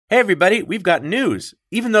Hey everybody, we've got news.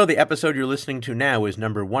 Even though the episode you're listening to now is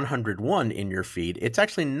number 101 in your feed, it's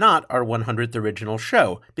actually not our 100th original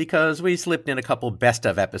show, because we slipped in a couple best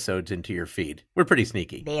of episodes into your feed. We're pretty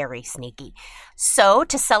sneaky. Very sneaky. So,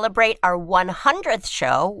 to celebrate our 100th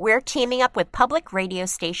show, we're teaming up with public radio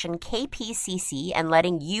station KPCC and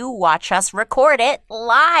letting you watch us record it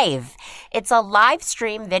live. It's a live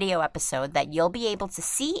stream video episode that you'll be able to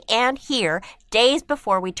see and hear days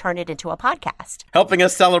before we turn it into a podcast. Helping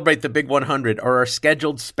us celebrate the Big 100 are our scheduled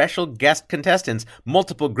special guest contestants,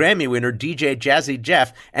 multiple Grammy winner DJ Jazzy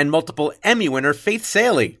Jeff, and multiple Emmy winner Faith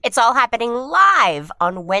Saley. It's all happening live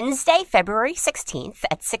on Wednesday, February 16th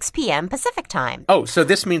at 6 p.m. Pacific time. Oh, so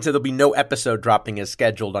this means that there'll be no episode dropping as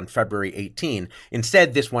scheduled on February 18.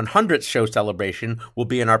 Instead, this 100th show celebration will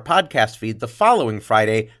be in our podcast feed the following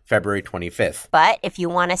Friday, February 25th. But if you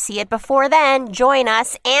want to see it before then, join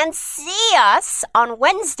us and see us on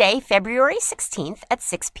Wednesday, February 16th at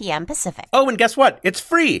 6 p.m. Pacific. Oh, and guess what? It's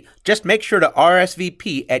free. Just make sure to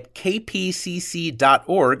RSVP at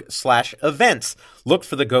kpcc.org/events. Look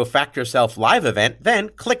for the Go Fact Yourself live event, then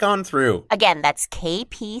click on through. Again, that's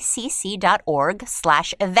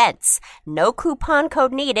kpcc.org/events. No coupon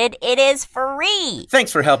code needed. It is free.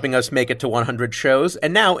 Thanks for helping us make it to 100 shows.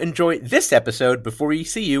 And now enjoy this episode before we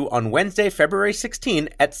see you on Wednesday, February 16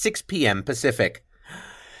 at 6 p.m. Pacific.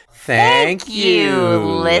 Thank you,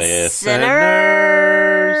 listeners.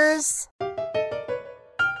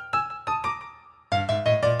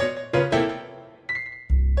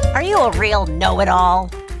 Are you a real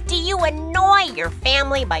know-it-all? Do you annoy your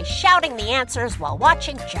family by shouting the answers while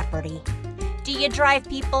watching Jeopardy? Do you drive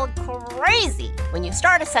people crazy when you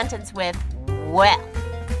start a sentence with, well,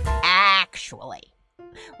 actually?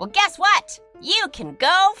 Well, guess what? You can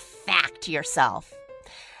go fact yourself.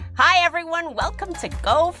 Hi, everyone. Welcome to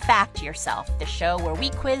Go Fact Yourself, the show where we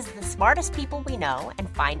quiz the smartest people we know and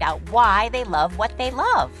find out why they love what they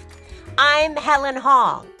love. I'm Helen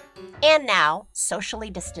Hong. And now, socially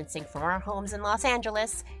distancing from our homes in Los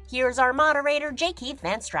Angeles, here's our moderator, J. Keith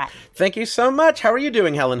Van Stratton. Thank you so much. How are you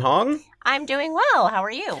doing, Helen Hong? I'm doing well. How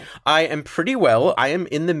are you? I am pretty well. I am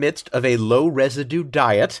in the midst of a low-residue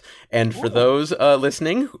diet, and for those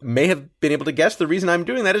listening who may have been able to guess, the reason I'm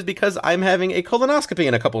doing that is because I'm having a colonoscopy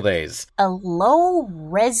in a couple days. A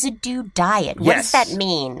low-residue diet? What does that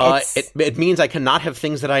mean? It means I cannot have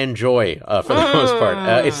things that I enjoy, for the most part.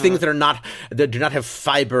 It's things that do not have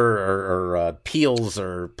fiber or peels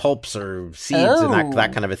or pulps or seeds and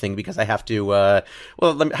that kind of a thing, because I have to,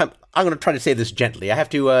 I'm going to try to say this gently. I have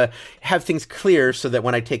to have things clear so that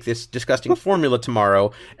when I take this disgusting formula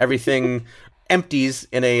tomorrow, everything empties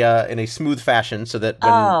in a smooth fashion, so that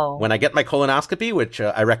when I get my colonoscopy, which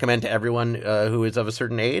I recommend to everyone who is of a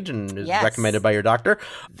certain age and is recommended by your doctor,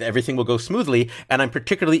 everything will go smoothly. And I'm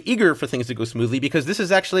particularly eager for things to go smoothly because this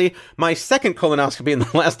is actually my second colonoscopy in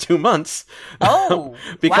the last 2 months. Oh,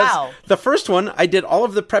 because the first one, I did all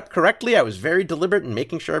of the prep correctly. I was very deliberate in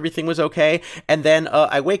making sure everything was okay. And then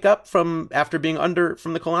I wake up after being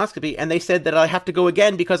from the colonoscopy, and they said that I have to go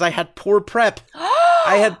again because I had poor prep.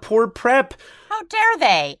 I had poor prep. How dare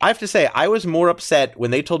they? I have to say, I was more upset when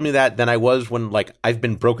they told me that than I was when, I've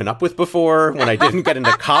been broken up with before, when I didn't get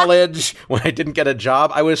into college, when I didn't get a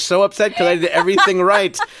job. I was so upset because I did everything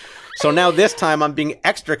right. So now this time I'm being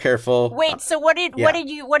extra careful. Wait, so what are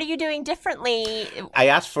you doing differently? I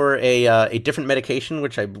asked for a different medication,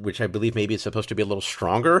 which I believe maybe is supposed to be a little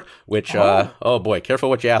stronger. Which oh boy, careful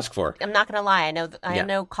what you ask for. I'm not gonna lie, I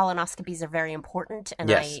know colonoscopies are very important, and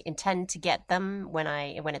I intend to get them when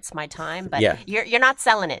it's my time. But you're not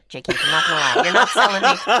selling it, Jakey. I'm not gonna lie,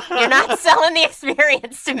 you're not selling the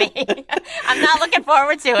experience to me. I'm not looking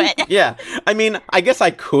forward to it. Yeah, I mean, I guess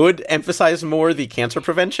I could emphasize more the cancer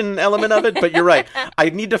prevention element of it, but you're right.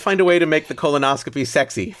 I need to find a way to make the colonoscopy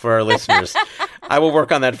sexy for our listeners. I will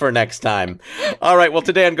work on that for next time. All right, well,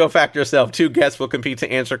 today on Go Fact Yourself, 2 guests will compete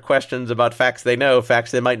to answer questions about facts they know,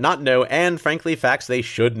 facts they might not know, and frankly, facts they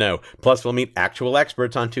should know. Plus, we'll meet actual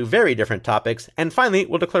experts on 2 very different topics. And finally,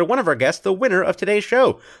 we'll declare one of our guests the winner of today's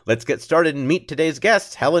show. Let's get started and meet today's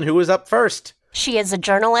guests. Helen, who is up first? She is a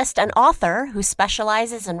journalist and author who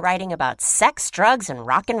specializes in writing about sex, drugs, and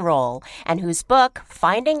rock and roll, and whose book,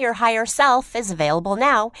 Finding Your Higher Self, is available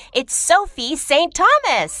now. It's Sophie St.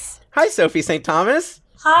 Thomas. Hi, Sophie St. Thomas.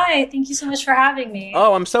 Hi, thank you so much for having me.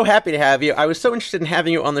 Oh, I'm so happy to have you. I was so interested in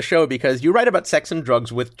having you on the show because you write about sex and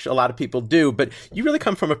drugs, which a lot of people do, but you really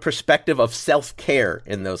come from a perspective of self-care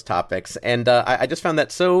in those topics, and I just found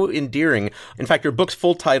that so endearing. In fact, your book's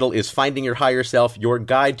full title is Finding Your Higher Self, Your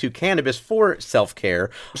Guide to Cannabis for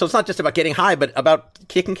Self-Care. So it's not just about getting high, but about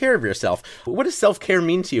taking care of yourself. What does self-care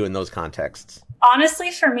mean to you in those contexts?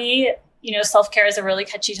 Honestly, for me, self-care is a really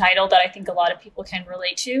catchy title that I think a lot of people can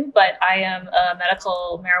relate to, but I am a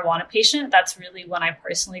medical marijuana patient. That's really when I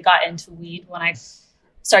personally got into weed, when I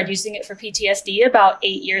started using it for PTSD about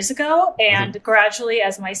 8 years ago. And gradually,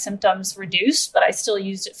 as my symptoms reduced, but I still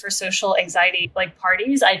used it for social anxiety, like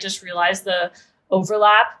parties, I just realized the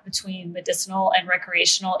overlap between medicinal and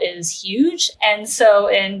recreational is huge. And so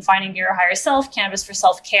in Finding Your Higher Self, Cannabis for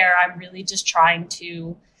Self-Care, I'm really just trying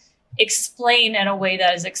to explain in a way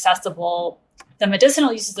that is accessible the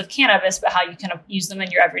medicinal uses of cannabis, but how you can use them in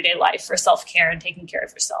your everyday life for self-care and taking care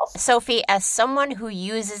of yourself. Sophie, as someone who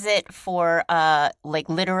uses it for like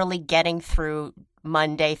literally getting through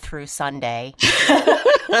Monday through Sunday,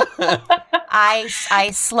 I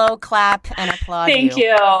slow clap and applaud Thank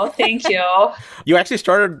you. Thank you. You actually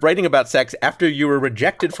started writing about sex after you were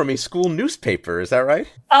rejected from a school newspaper. Is that right?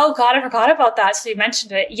 Oh, God, I forgot about that. So you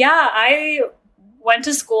mentioned it. Yeah, I went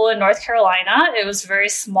to school in North Carolina. It was very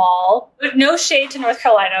small. No shade to North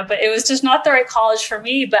Carolina, but it was just not the right college for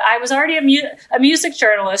me. But I was already a music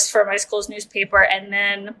journalist for my school's newspaper. And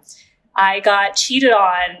then I got cheated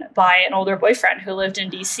on by an older boyfriend who lived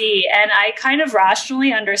in DC. And I kind of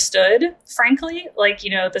rationally understood, frankly, like,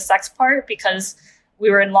 the sex part, because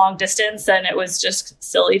we were in long distance and it was just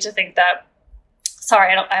silly to think that,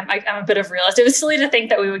 I'm a bit of a realist. It was silly to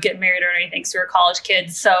think that we would get married or anything because we were college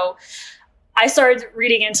kids. So I started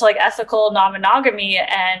reading into like ethical non-monogamy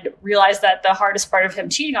and realized that the hardest part of him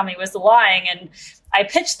cheating on me was the lying. And I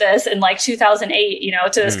pitched this in like 2008,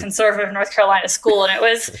 to this conservative North Carolina school. And it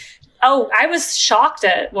was, I was shocked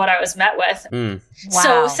at what I was met with.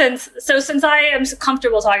 Wow. So since I am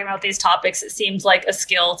comfortable talking about these topics, it seems like a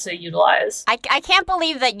skill to utilize. I can't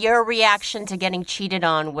believe that your reaction to getting cheated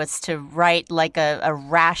on was to write like a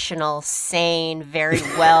rational, sane, very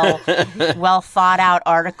well thought out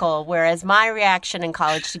article, whereas my reaction in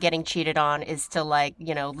college to getting cheated on is to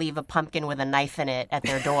leave a pumpkin with a knife in it at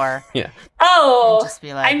their door. Yeah. Oh, and just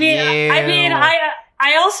be like,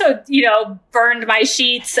 I also, burned my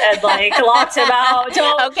sheets and locked him out.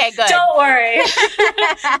 Okay, good. Don't worry.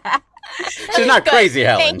 She's not crazy,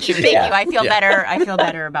 Helen. Thank you. I feel better. I feel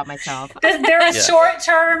better about myself. There is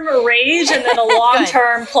short-term rage and then a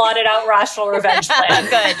long-term plotted out rational revenge plan.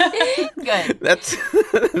 Good.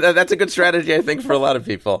 That's a good strategy, I think, for a lot of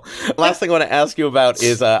people. Last thing I want to ask you about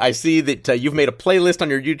is I see that you've made a playlist on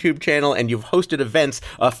your YouTube channel and you've hosted events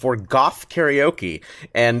for goth karaoke.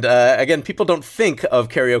 And again, people don't think of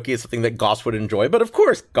karaoke as something that goths would enjoy, but of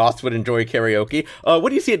course, goths would enjoy karaoke. What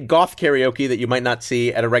do you see at goth karaoke that you might not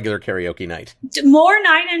see at a regular karaoke night? More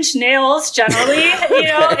Nine Inch Nails, generally.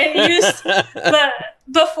 It used, but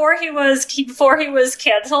before he was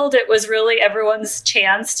canceled, it was really everyone's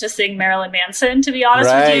chance to sing Marilyn Manson, to be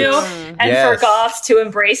honest with you, and for goths to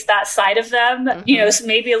embrace that side of them.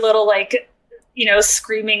 Maybe a little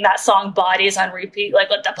screaming that song "Bodies" on repeat, like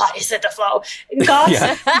 "Let the bodies hit the flow."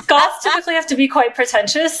 Goths typically have to be quite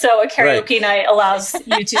pretentious, so a karaoke night allows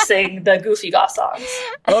you to sing the goofy goth songs.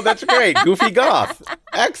 Oh, that's great. Goofy goth.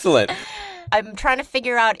 Excellent. I'm trying to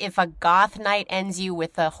figure out if a goth night ends you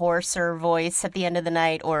with a hoarser voice at the end of the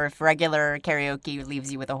night, or if regular karaoke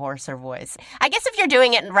leaves you with a hoarser voice. I guess if you're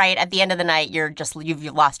doing it right at the end of the night, you've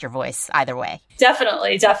lost your voice either way.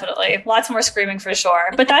 Definitely. Lots more screaming for sure.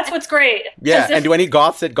 But that's what's great. Yeah. And do any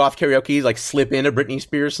goths at goth karaoke slip in a Britney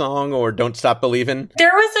Spears song or "Don't Stop Believin'"?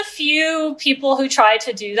 There was a few people who tried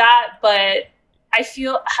to do that, but I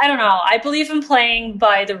don't know. I believe in playing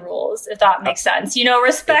by the rules, if that makes sense.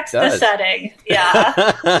 Respect the setting. Yeah.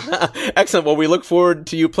 Excellent. Well, we look forward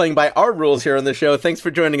to you playing by our rules here on the show. Thanks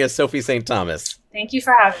for joining us, Sophie St. Thomas. Thank you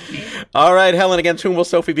for having me. All right, Helen, against whom will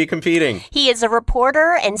Sophie be competing? He is a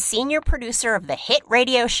reporter and senior producer of the hit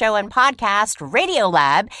radio show and podcast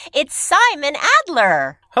Radiolab. It's Simon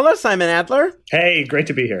Adler. Hello, Simon Adler. Hey, great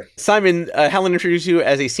to be here. Simon, Helen introduced you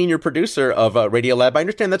as a senior producer of Radiolab. I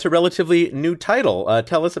understand that's a relatively new title.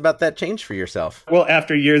 Tell us about that change for yourself. Well,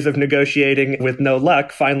 after years of negotiating with no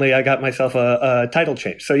luck, finally I got myself a title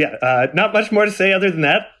change. So not much more to say other than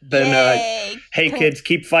that. Hey, kids,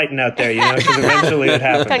 keep fighting out there, because eventually it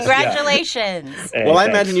happens. Congratulations. Yeah. Hey, well, I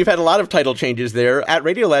imagine you've had a lot of title changes there. At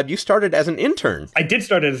Radiolab, you started as an intern. I did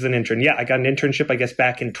start as an intern. Yeah, I got an internship, I guess,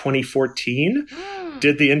 back in 2014.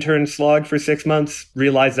 Did the intern slog for 6 months,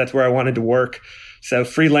 realized that's where I wanted to work. So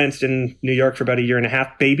freelanced in New York for about a year and a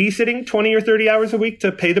half, babysitting 20 or 30 hours a week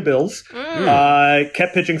to pay the bills.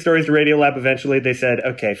 Kept pitching stories to Radiolab. Eventually they said,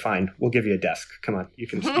 okay, fine, we'll give you a desk. Come on, you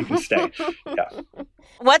can stay. Yeah.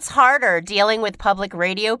 What's harder, dealing with public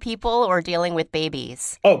radio people or dealing with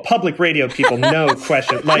babies? Oh, public radio people, no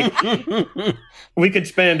question. Like, we could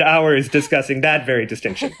spend hours discussing that very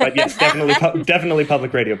distinction. But yes, definitely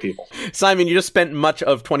public radio people. Simon, you just spent much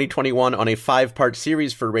of 2021 on a 5-part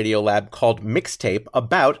series for Radiolab called Mixtape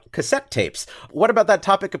about cassette tapes. What about that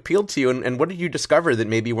topic appealed to you, and what did you discover that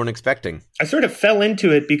maybe you weren't expecting? I sort of fell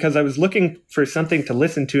into it because I was looking for something to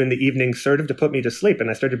listen to in the evening, sort of to put me to sleep.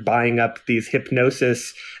 And I started buying up these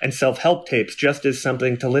hypnosis and self-help tapes just as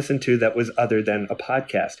something to listen to that was other than a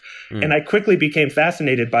podcast. And I quickly became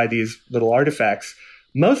fascinated by these little artifacts,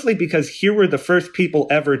 mostly because here were the first people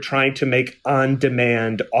ever trying to make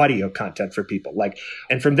on-demand audio content for people.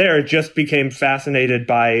 And from there, just became fascinated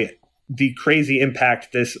by the crazy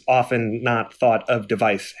impact this often not thought of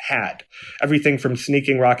device had. Everything from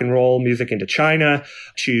sneaking rock and roll music into China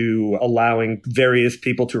to allowing various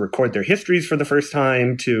people to record their histories for the first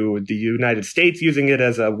time, to the United States using it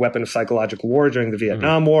as a weapon of psychological war during the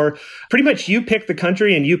Vietnam War. Pretty much you pick the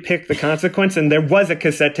country and you pick the consequence, and there was a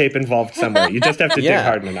cassette tape involved somewhere. You just have to dig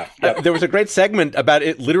hard enough. Yep. There was a great segment about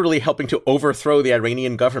it literally helping to overthrow the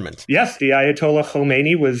Iranian government. Yes, the Ayatollah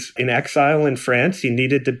Khomeini was in exile in France. He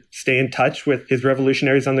needed to stay in touch with his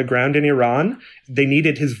revolutionaries on the ground in Iran. They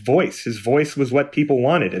needed his voice. His voice was what people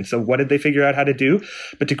wanted. And so what did they figure out how to do?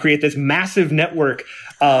 But to create this massive network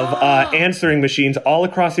of answering machines all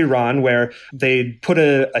across Iran, where they'd put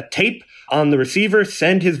a tape on the receiver,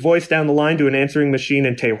 send his voice down the line to an answering machine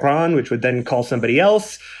in Tehran, which would then call somebody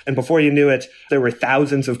else. And before you knew it, there were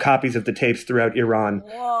thousands of copies of the tapes throughout Iran.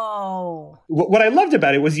 Whoa. What I loved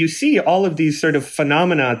about it was you see all of these sort of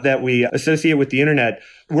phenomena that we associate with the internet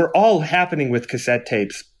were all happening with cassette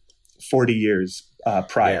tapes 40 years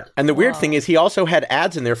prior. Yeah. And the weird thing is he also had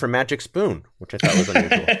ads in there for Magic Spoon, which I thought was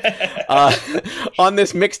unusual. On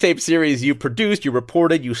this mixtape series, you produced, you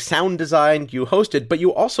reported, you sound designed, you hosted, but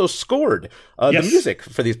you also scored the music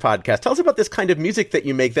for these podcasts. Tell us about this kind of music that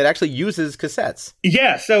you make that actually uses cassettes.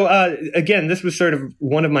 Yeah. So again, this was sort of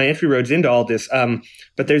one of my entry roads into all this.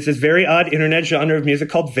 But there's this very odd internet genre of music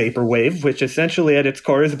called vaporwave, which essentially at its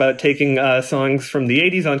core is about taking songs from the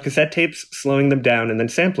 80s on cassette tapes, slowing them down, and then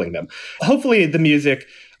sampling them. Hopefully the music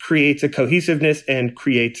creates a cohesiveness and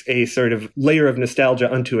creates a sort of layer of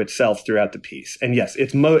nostalgia unto itself throughout the piece. And yes,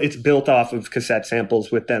 it's built off of cassette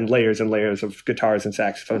samples with then layers and layers of guitars and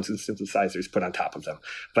saxophones and synthesizers put on top of them.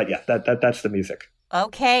 But yeah, that's the music.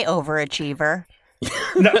 Okay, overachiever.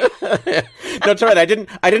 No, it's all right. I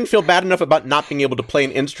didn't feel bad enough about not being able to play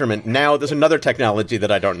an instrument. Now there's another technology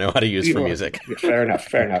that I don't know how to use for music. Fair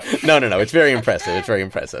enough. No. It's very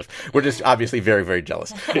impressive. We're just obviously very, very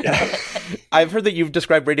jealous. Yeah. I've heard that you've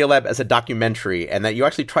described Radiolab as a documentary and that you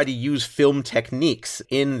actually try to use film techniques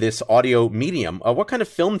in this audio medium. What kind of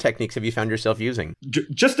film techniques have you found yourself using?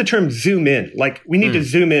 Just the term zoom in. Like, we need to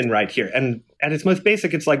zoom in right here. And at its most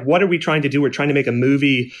basic, it's like, what are we trying to do? We're trying to make a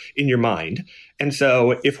movie in your mind. And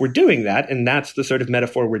so if we're doing that, and that's the sort of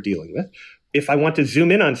metaphor we're dealing with, if I want to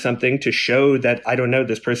zoom in on something to show that, I don't know,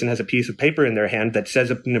 this person has a piece of paper in their hand that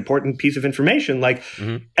says an important piece of information, like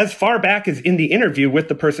as far back as in the interview with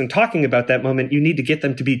the person talking about that moment, you need to get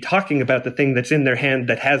them to be talking about the thing that's in their hand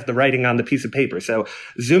that has the writing on the piece of paper. So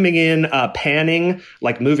zooming in, panning,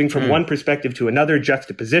 like moving from one perspective to another,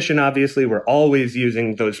 juxtaposition, obviously, we're always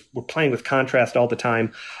using those, we're playing with contrast all the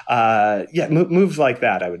time. Moves like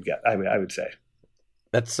that, I would say.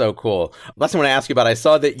 That's so cool. Last thing I want to ask you about, I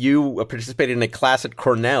saw that you participated in a class at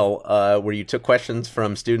Cornell where you took questions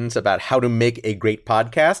from students about how to make a great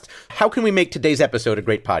podcast. How can we make today's episode a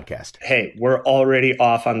great podcast? Hey, we're already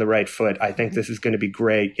off on the right foot. I think this is going to be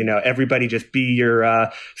great. You know, everybody just be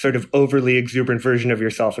your sort of overly exuberant version of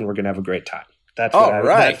yourself, and we're going to have a great time. That's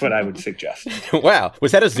what I would suggest. Wow.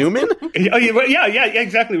 Was that a zoom in? Yeah,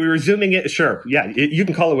 exactly. We were zooming in. Sure. Yeah, you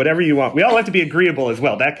can call it whatever you want. We all have to be agreeable as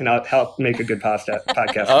well. That can help make a good podcast.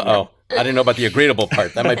 Uh-oh. I didn't know about the agreeable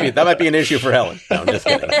part. That might be an issue for Helen. No, I'm just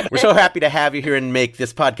kidding. We're so happy to have you here and make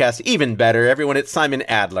this podcast even better. Everyone, it's Simon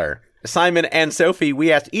Adler. Simon and Sophie,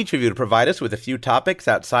 we asked each of you to provide us with a few topics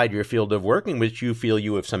outside your field of work in which you feel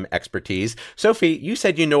you have some expertise. Sophie, you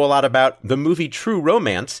said you know a lot about the movie True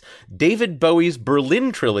Romance, David Bowie's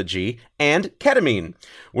Berlin trilogy, and ketamine.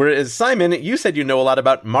 Whereas Simon, you said you know a lot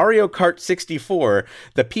about Mario Kart 64,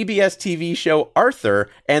 the PBS TV show Arthur,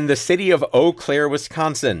 and the city of Eau Claire,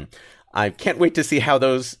 Wisconsin. I can't wait to see how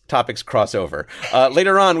those topics cross over.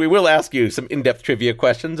 Later on, we will ask you some in-depth trivia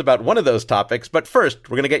questions about one of those topics, but first,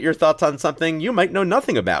 we're going to get your thoughts on something you might know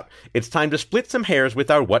nothing about. It's time to split some hairs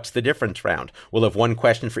with our What's the Difference round. We'll have one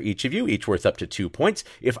question for each of you, each worth up to 2 points.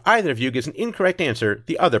 If either of you gives an incorrect answer,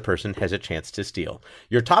 the other person has a chance to steal.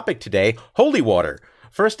 Your topic today, holy water.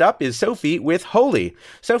 First up is Sophie with holy.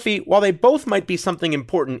 Sophie, while they both might be something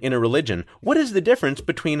important in a religion, what is the difference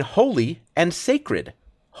between holy and sacred?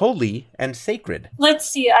 Holy and sacred. Let's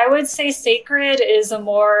see. I would say sacred is a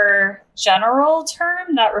more general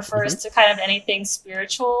term that refers to kind of anything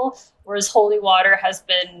spiritual, whereas holy water has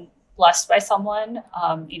been blessed by someone.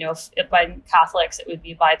 If by Catholics, it would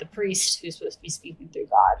be by the priest who's supposed to be speaking through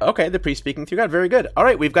God. Okay, the priest speaking through God. Very good. All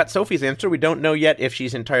right, we've got Sophie's answer. We don't know yet if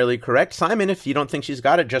she's entirely correct. Simon, if you don't think she's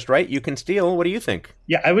got it just right, you can steal. What do you think?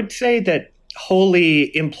 Yeah, I would say that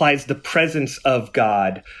holy implies the presence of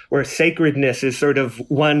God, where sacredness is sort of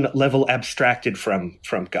one level abstracted from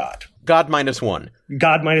God. God -1.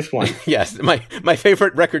 God -1. Yes, my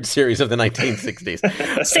favorite record series of the 1960s.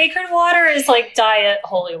 Sacred water is like diet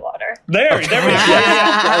holy water. There we go.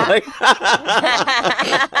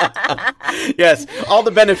 Yes, all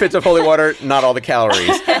the benefits of holy water, not all the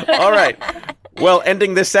calories. All right. Well,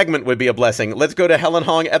 ending this segment would be a blessing. Let's go to Helen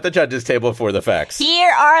Hong at the judges' table for the facts.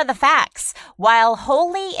 Here are the facts. While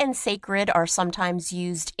holy and sacred are sometimes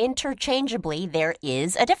used interchangeably, there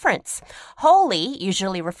is a difference. Holy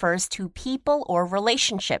usually refers to people or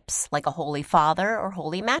relationships, like a holy father or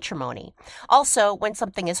holy matrimony. Also, when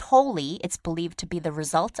something is holy, it's believed to be the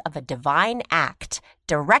result of a divine act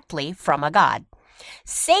directly from a god.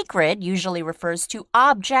 Sacred usually refers to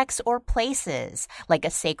objects or places, like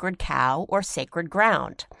a sacred cow or sacred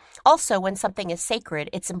ground. Also, when something is sacred,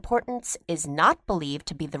 its importance is not believed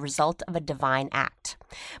to be the result of a divine act.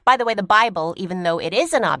 By the way, the Bible, even though it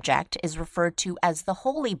is an object, is referred to as the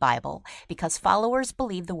Holy Bible because followers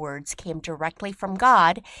believe the words came directly from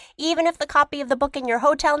God, even if the copy of the book in your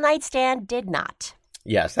hotel nightstand did not.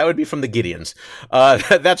 Yes, that would be from the Gideons.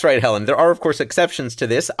 That's right, Helen. There are, of course, exceptions to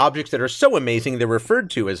this. Objects that are so amazing they're referred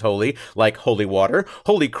to as holy, like holy water,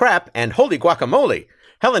 holy crap, and holy guacamole.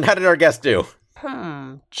 Helen, how did our guest do?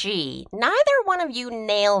 Neither one of you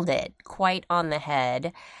nailed it quite on the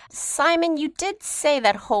head. Simon, you did say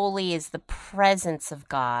that holy is the presence of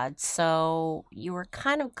God, so you were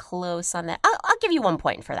kind of close on that. I'll give you 1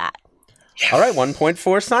 point for that. All right, 1 point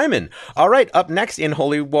for Simon. All right, up next in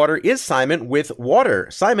Holy Water is Simon with water.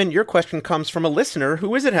 Simon, your question comes from a listener.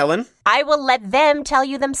 Who is it, Helen? I will let them tell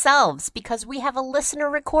you themselves because we have a listener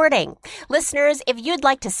recording. Listeners, if you'd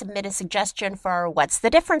like to submit a suggestion for our What's the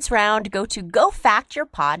Difference round, go to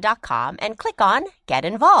gofactyourpod.com and click on Get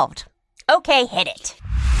Involved. Okay, hit it.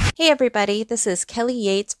 Hey everybody, this is Kelly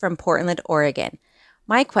Yates from Portland, Oregon.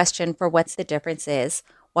 My question for What's the Difference is,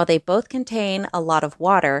 while they both contain a lot of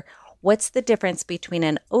water, what's the difference between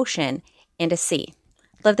an ocean and a sea?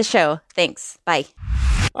 Love the show. Thanks. Bye.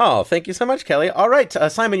 Oh, thank you so much, Kelly. All right,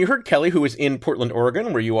 Simon, you heard Kelly, who is in Portland,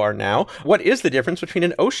 Oregon, where you are now. What is the difference between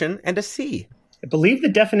an ocean and a sea? I believe the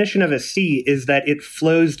definition of a sea is that it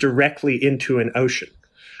flows directly into an ocean.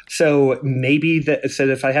 So so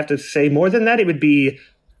if I have to say more than that, it would be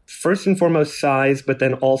first and foremost size, but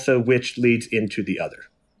then also which leads into the other.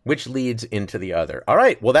 Which leads into the other. All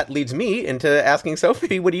right. Well, that leads me into asking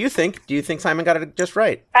Sophie, what do you think? Do you think Simon got it just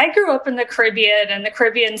right? I grew up in the Caribbean, and the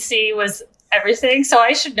Caribbean Sea was everything, so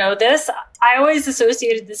I should know this. I always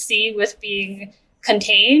associated the sea with being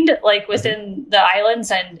contained, like within the islands,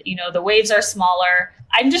 and, the waves are smaller.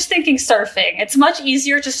 I'm just thinking surfing. It's much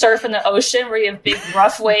easier to surf in the ocean where you have big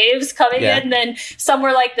rough waves coming in than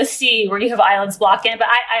somewhere like the sea where you have islands blocking it. But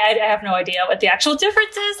I have no idea what the actual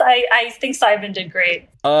difference is. I think Simon did great.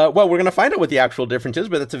 Well, we're going to find out what the actual difference is,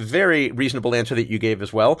 but that's a very reasonable answer that you gave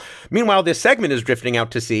as well. Meanwhile, this segment is drifting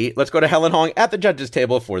out to sea. Let's go to Helen Hong at the judges'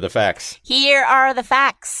 table for the facts. Here are the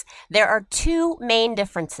facts. There are two main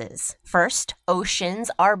differences. First,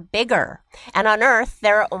 oceans are bigger. And on Earth,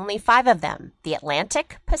 there are only 5 of them. The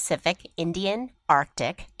Atlantic, Pacific, Indian,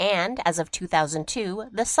 Arctic, and, as of 2002,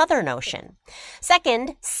 the Southern Ocean.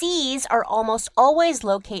 Second, seas are almost always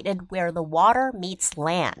located where the water meets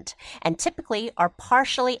land, and typically are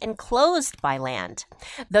partially enclosed by land.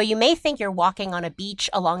 Though you may think you're walking on a beach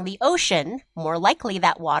along the ocean, more likely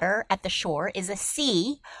that water at the shore is a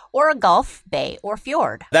sea or a gulf, bay, or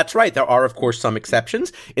fjord. That's right. There are, of course, some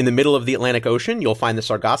exceptions. In the middle of the Atlantic Ocean, you'll find the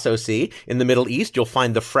Sargasso Sea. In the Middle East, you'll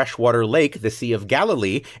find the freshwater lake, the Sea of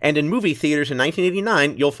Galilee. And in movie theaters in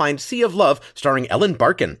 1989, you'll find Sea of Love starring Ellen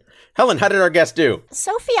Barkin. Helen, how did our guest do?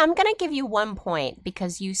 Sophie, I'm going to give you 1 point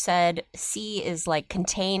because you said sea is like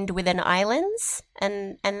contained within islands,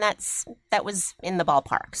 and that was in the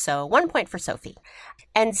ballpark. So 1 point for Sophie.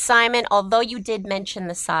 And Simon, although you did mention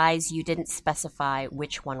the size, you didn't specify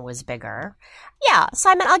which one was bigger. Yeah,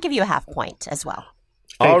 Simon, I'll give you a half point as well.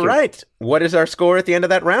 All right. What is our score at the end of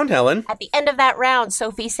that round, Helen? At the end of that round,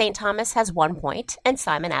 Sophie St. Thomas has 1 point and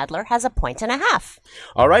Simon Adler has 1.5 points.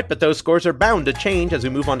 All right, but those scores are bound to change as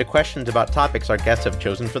we move on to questions about topics our guests have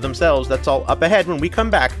chosen for themselves. That's all up ahead when we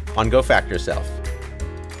come back on Go Fact Yourself.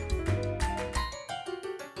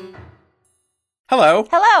 Hello.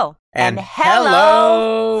 Hello. And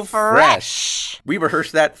hello, Fresh. We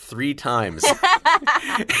rehearsed that 3 times.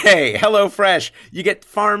 Hey, Hello Fresh. You get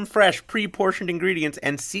farm fresh, pre-portioned ingredients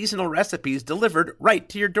and seasonal recipes delivered right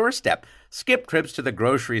to your doorstep. Skip trips to the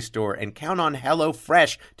grocery store and count on Hello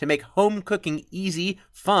Fresh to make home cooking easy,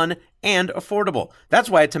 fun, and affordable. That's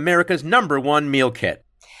why it's America's #1 meal kit.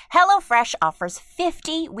 HelloFresh offers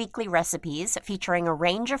 50 weekly recipes featuring a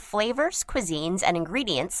range of flavors, cuisines, and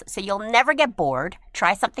ingredients, so you'll never get bored.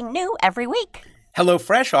 Try something new every week.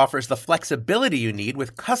 HelloFresh offers the flexibility you need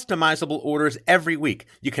with customizable orders every week.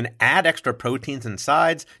 You can add extra proteins and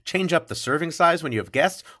sides, change up the serving size when you have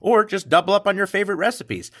guests, or just double up on your favorite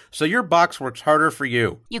recipes, so your box works harder for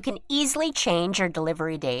you. You can easily change your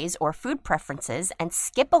delivery days or food preferences and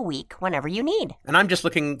skip a week whenever you need. And I'm just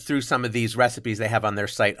looking through some of these recipes they have on their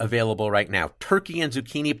site available right now. Turkey and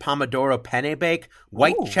zucchini pomodoro penne bake,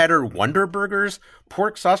 white cheddar Wonder Burgers,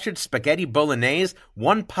 pork sausage spaghetti bolognese,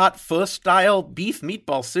 one pot pho style beef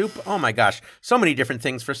meatball soup. Oh my gosh, so many different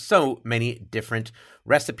things for so many different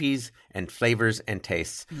recipes and flavors and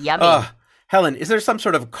tastes. Yummy. Helen, is there some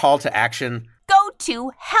sort of call to action? Go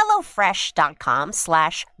to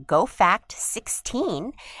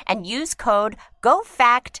HelloFresh.com/GoFact16 and use code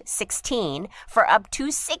GoFact16 for up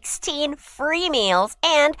to 16 free meals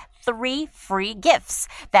and 3 free gifts.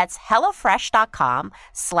 That's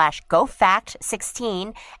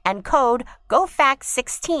HelloFresh.com/GoFact16 and code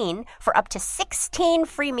GoFact16 for up to 16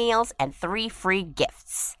 free meals and 3 free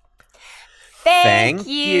gifts. Thank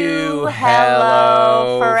you,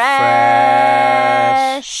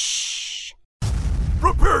 HelloFresh.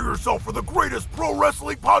 Prepare yourself for the greatest pro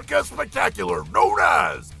wrestling podcast spectacular known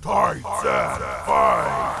as Tights and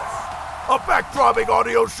Fights. A backdropping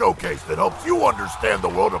audio showcase that helps you understand the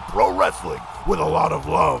world of pro wrestling with a lot of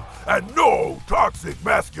love and no toxic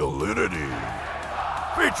masculinity.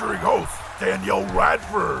 Featuring host Danielle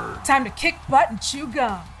Radford. Time to kick butt and chew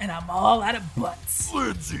gum, and I'm all out of butts.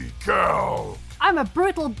 Lindsay Cal. I'm a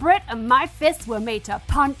brutal Brit, and my fists were made to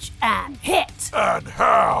punch and hit. And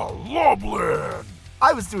Hal Lublin.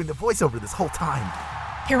 I was doing the voiceover this whole time.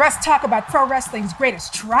 Hear us talk about pro wrestling's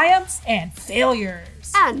greatest triumphs and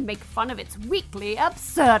failures. And make fun of its weekly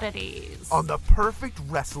absurdities. On the Perfect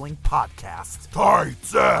Wrestling Podcast.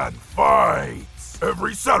 Tights and Fights.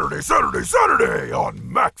 Every Saturday on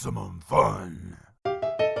Maximum Fun.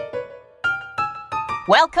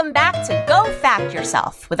 Welcome back to Go Fact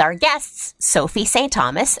Yourself with our guests, Sophie St.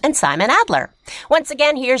 Thomas and Simon Adler. Once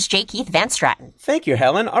again, here's J. Keith Van Stratton. Thank you,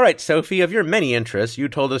 Helen. All right, Sophie, of your many interests, you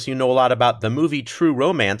told us you know a lot about the movie True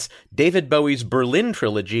Romance, David Bowie's Berlin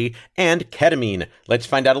trilogy, and ketamine. Let's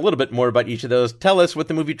find out a little bit more about each of those. Tell us what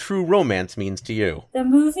the movie True Romance means to you. The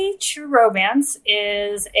movie True Romance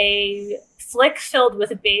is a flick filled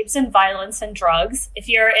with babes and violence and drugs. If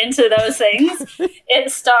you're into those things,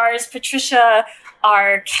 it stars Patricia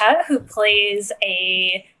Arquette, who plays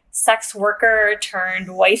a sex worker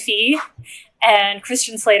turned wifey, and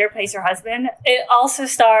Christian Slater plays her husband. It also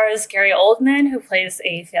stars Gary Oldman, who plays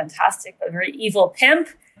a fantastic but very evil pimp.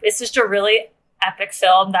 It's just a really epic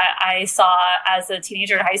film that I saw as a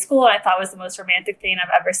teenager in high school, and I thought was the most romantic thing I've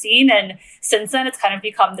ever seen. And since then, it's kind of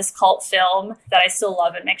become this cult film that I still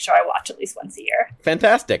love and make sure I watch at least once a year.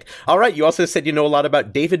 Fantastic. All right, you also said you know a lot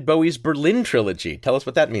about David Bowie's Berlin trilogy. Tell us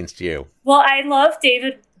what that means to you. Well, I love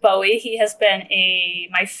David Bowie. He has been a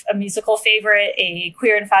musical favorite, a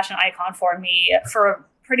queer and fashion icon for me for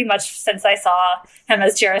pretty much since I saw him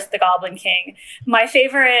as Jareth the Goblin King. My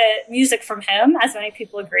favorite music from him, as many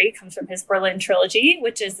people agree, comes from his Berlin trilogy,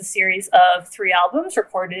 which is a series of 3 albums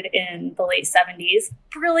recorded in the late 70s.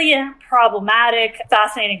 Brilliant, problematic,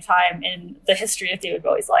 fascinating time in the history of David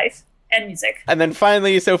Bowie's life and music. And then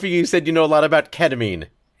finally, Sophie, you said you know a lot about ketamine.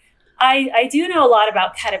 I do know a lot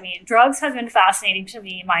about ketamine. Drugs have been fascinating to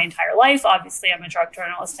me my entire life. Obviously, I'm a drug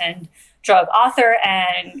journalist and drug author,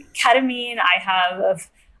 and ketamine, I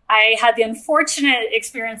had the unfortunate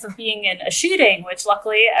experience of being in a shooting, which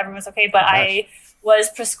luckily everyone's okay, but I was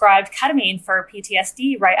prescribed ketamine for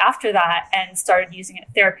PTSD right after that and started using it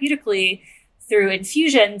therapeutically through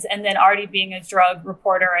infusions. And then already being a drug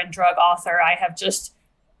reporter and drug author, I have just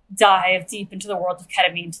dived deep into the world of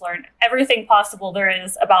ketamine to learn everything possible there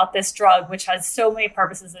is about this drug, which has so many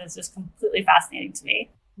purposes and is just completely fascinating to me.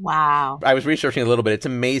 Wow. I was researching a little bit. It's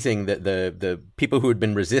amazing that the people who had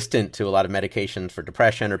been resistant to a lot of medications for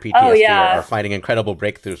depression or PTSD are finding incredible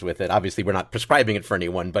breakthroughs with it. Obviously, we're not prescribing it for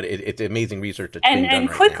anyone, but it's amazing research that's being done And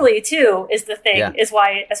right quickly, now. too, is the thing, is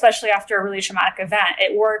why, especially after a really traumatic event,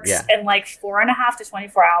 it works in like 4.5 to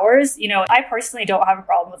 24 hours. You know, I personally don't have a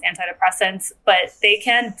problem with antidepressants, but they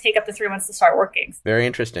can take up to 3 months to start working. Very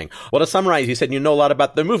interesting. Well, to summarize, you said you know a lot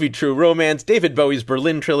about the movie True Romance, David Bowie's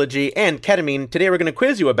Berlin trilogy, and ketamine. Today we're going to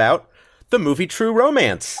quiz you about the movie True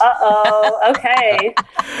Romance. Uh-oh, okay.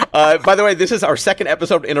 By the way, this is our second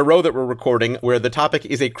episode in a row that we're recording where the topic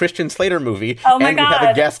is a Christian Slater movie. Oh my and God. we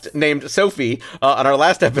have a guest named Sophie. On our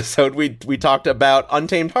last episode, we talked about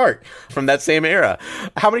Untamed Heart from that same era.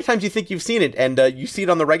 How many times do you think you've seen it? And you see it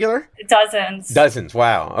on the regular? Dozens. Dozens,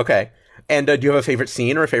 wow. Okay. And do you have a favorite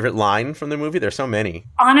scene or a favorite line from the movie? There's so many.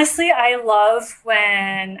 Honestly, I love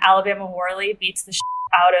when Alabama Worley beats the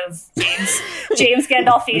out of James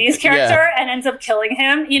Gandolfini's character and ends up killing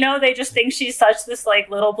him. You know, they just think she's such this like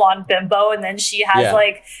little blonde bimbo, and then she has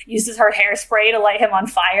like uses her hairspray to light him on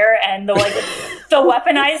fire, and the like the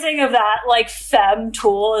weaponizing of that like femme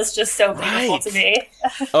tool is just so beautiful to me.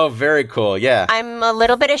 Oh, very cool. Yeah. I'm a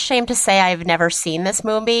little bit ashamed to say I've never seen this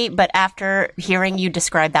movie, but after hearing you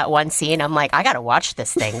describe that one scene, I'm like, I gotta watch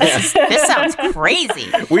this thing. This sounds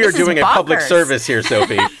crazy. We are doing a public service here,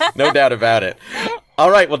 Sophie. No doubt about it. All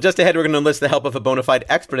right, well, just ahead, we're going to enlist the help of a bona fide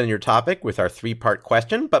expert in your topic with our 3-part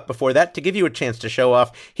question. But before that, to give you a chance to show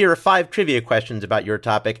off, here are 5 trivia questions about your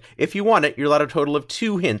topic. If you want it, you're allowed a total of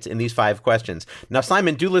 2 hints in these 5 questions. Now,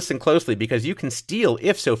 Simon, do listen closely because you can steal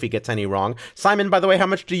if Sophie gets any wrong. Simon, by the way, how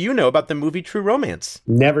much do you know about the movie True Romance?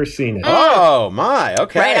 Never seen it. Oh, my.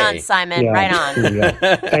 Okay. Right on, Simon. Yeah. Right on.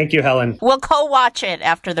 Yeah. Thank you, Helen. We'll co-watch it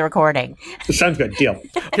after the recording. Sounds good. Deal.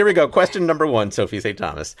 Here we go. Question number 1, Sophie St.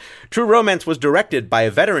 Thomas. True Romance was directed by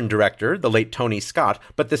a veteran director, the late Tony Scott,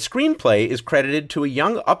 but the screenplay is credited to a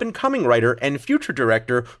young up-and-coming writer and future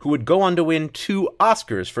director who would go on to win 2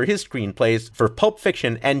 Oscars for his screenplays for Pulp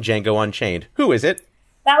Fiction and Django Unchained. Who is it?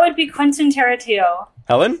 That would be Quentin Tarantino.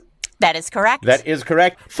 Helen? That is correct. That is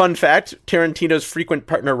correct. Fun fact, Tarantino's frequent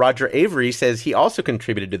partner Roger Avery says he also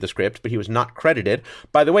contributed to the script, but he was not credited.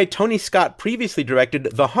 By the way, Tony Scott previously directed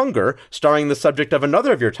The Hunger, starring the subject of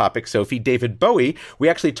another of your topics, Sophie, David Bowie. We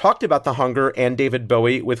actually talked about The Hunger and David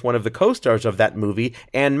Bowie with one of the co-stars of that movie,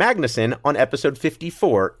 Ann Magnuson, on episode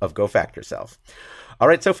 54 of Go Fact Yourself. All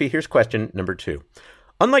right, Sophie, here's question number 2.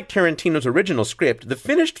 Unlike Tarantino's original script, the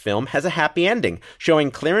finished film has a happy ending,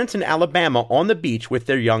 showing Clarence and Alabama on the beach with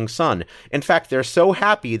their young son. In fact, they're so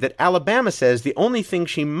happy that Alabama says the only thing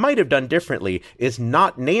she might have done differently is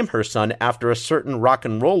not name her son after a certain rock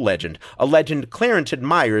and roll legend, a legend Clarence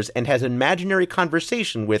admires and has imaginary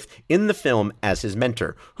conversation with in the film as his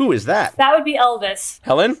mentor. Who is that? That would be Elvis.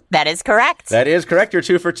 Helen? That is correct. That is correct. You're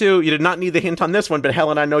 2 for 2. You did not need the hint on this one, but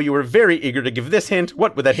Helen, I know you were very eager to give this hint.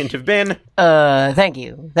 What would that hint have been? Thank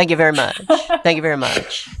you. Thank you very much. Thank you very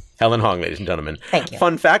much. Helen Hong, ladies and gentlemen. Thank you.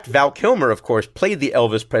 Fun fact, Val Kilmer, of course, played the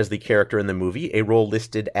Elvis Presley character in the movie, a role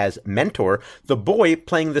listed as mentor. The boy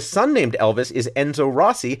playing the son named Elvis is Enzo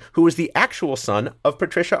Rossi, who is the actual son of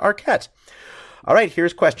Patricia Arquette. All right,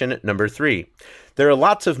 here's question number 3. There are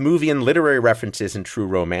lots of movie and literary references in True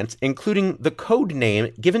Romance, including the code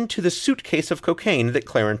name given to the suitcase of cocaine that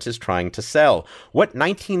Clarence is trying to sell. What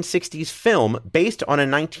 1960s film, based on a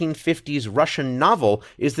 1950s Russian novel,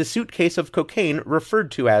 is the suitcase of cocaine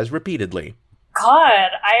referred to as repeatedly? God,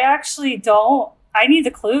 I actually don't. I need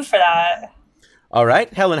the clue for that. All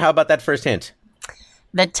right, Helen, how about that first hint?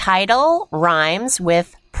 The title rhymes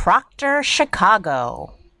with Proctor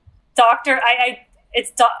Chicago.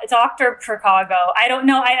 It's Dr. Chicago. I don't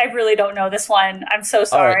know. I really don't know this one. I'm so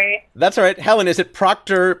sorry. All right. That's all right. Helen, is it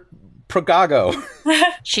Proctor Progago?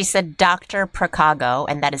 She said Dr. Procago,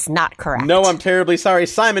 and that is not correct. No, I'm terribly sorry.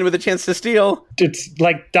 Simon with a chance to steal. It's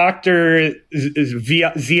like Dr.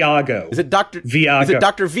 Viago. Is it Dr. Viago? Is it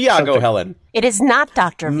Dr. Viago, Something. Helen? It is not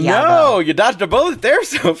Dr. Viago. No, you dodged a bullet there,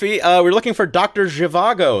 Sophie. We're looking for Dr.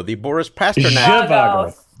 Zhivago, the Boris Pasternak.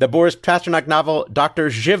 Zhivago. The Boris Pasternak novel, Dr.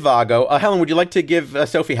 Zhivago. Helen, would you like to give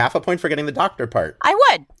Sophie half a point for getting the doctor part? I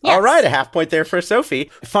would, yes. All right, a half point there for Sophie.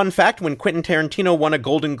 Fun fact, when Quentin Tarantino won a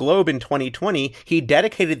Golden Globe in 2020, he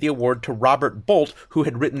dedicated the award to Robert Bolt, who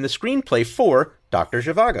had written the screenplay for Dr.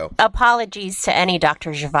 Zhivago. Apologies to any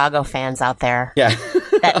Dr. Zhivago fans out there. Yeah.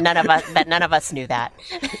 that none of us knew that.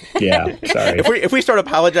 Yeah, sorry. If we start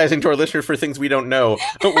apologizing to our listeners for things we don't know,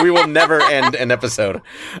 we will never end an episode.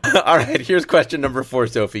 All right, here's question number 4,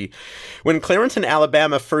 Sophie. When Clarence and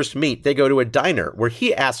Alabama first meet, they go to a diner where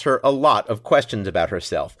he asks her a lot of questions about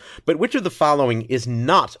herself. But which of the following is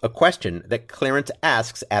not a question that Clarence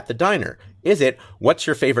asks at the diner? Is it, what's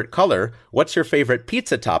your favorite color? What's your favorite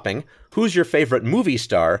pizza topping? Who's your favorite movie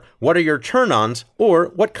star? What are your turn-ons? Or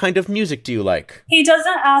what kind of music do you like? He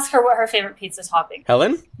doesn't ask her what her favorite pizza topping.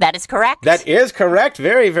 Helen? That is correct. That is correct.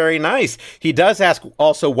 Very, very nice. He does ask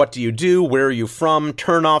also, what do you do? Where are you from?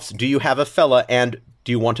 Turn-offs? Do you have a fella? And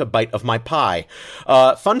do you want a bite of my pie?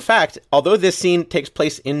 Fun fact, although this scene takes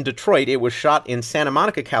place in Detroit, it was shot in Santa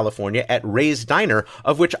Monica, California at Ray's Diner,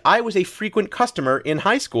 of which I was a frequent customer in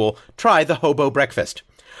high school. Try the hobo breakfast.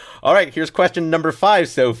 All right, here's question number 5,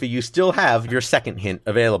 Sophie. You still have your second hint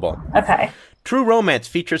available. Okay. True Romance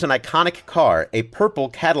features an iconic car, a purple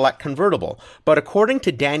Cadillac convertible, but according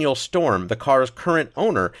to Daniel Storm, the car's current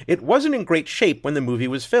owner, it wasn't in great shape when the movie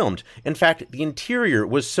was filmed. In fact, the interior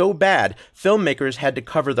was so bad, filmmakers had to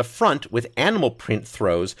cover the front with animal print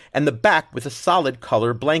throws and the back with a solid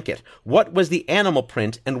color blanket. What was the animal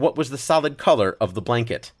print and what was the solid color of the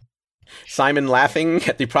blanket? Simon laughing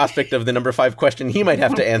at the prospect of the number 5 question he might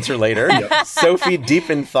have to answer later. Yep. Sophie, deep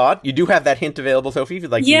in thought. You do have that hint available, Sophie, if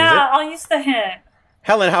you'd like to use it. Yeah, I'll use the hint.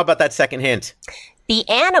 Helen, how about that second hint? The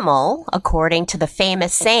animal, according to the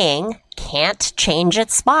famous saying, can't change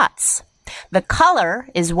its spots. The color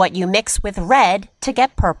is what you mix with red to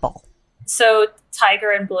get purple. So,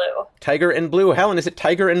 tiger and blue. Tiger and blue. Helen, is it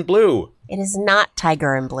tiger and blue? It is not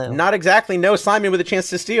tiger and blue. Not exactly. No, Simon with a chance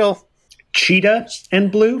to steal. Cheetah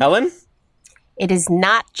and blue? Helen? It is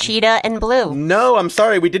not cheetah and blue. No, I'm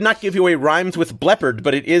sorry. We did not give you a rhymes with blepherd,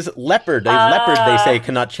 but it is leopard. A leopard, they say,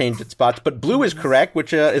 cannot change its spots. But blue is correct,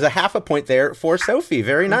 which is a half a point there for Sophie.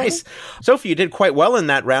 Very nice. Sophie, you did quite well in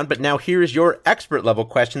that round, but now here's your expert level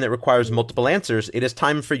question that requires multiple answers. It is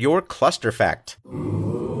time for your cluster fact.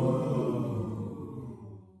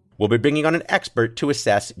 We'll be bringing on an expert to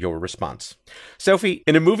assess your response. Sophie,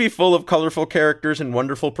 in a movie full of colorful characters and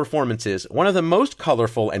wonderful performances, one of the most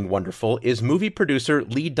colorful and wonderful is movie producer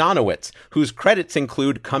Lee Donowitz, whose credits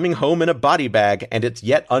include Coming Home in a Body Bag and its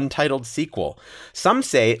yet untitled sequel. Some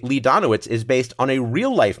say Lee Donowitz is based on a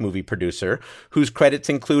real-life movie producer whose credits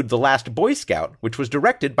include The Last Boy Scout, which was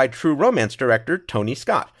directed by True Romance director Tony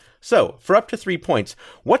Scott. So, for up to 3 points,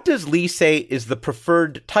 what does Lee say is the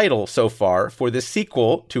preferred title so far for this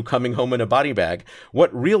sequel to Coming Home in a Body Bag?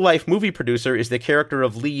 What real-life movie producer is the character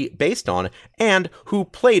of Lee based on? And who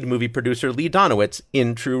played movie producer Lee Donowitz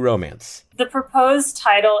in True Romance? The proposed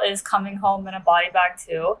title is Coming Home in a Body Bag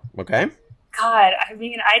 2. Okay. God, I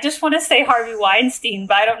mean, I just want to say Harvey Weinstein,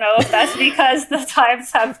 but I don't know if that's because the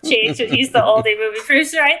times have changed and he's the only movie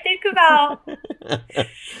producer I think about.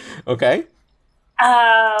 Okay.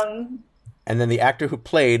 And then the actor who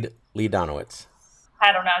played Lee Donowitz.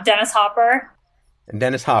 I don't know. Dennis Hopper. And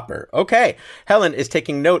Dennis Hopper. Okay. Helen is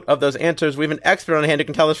taking note of those answers. We have an expert on hand who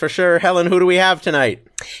can tell us for sure. Helen, who do we have tonight?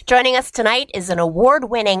 Joining us tonight is an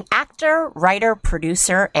award-winning actor, writer,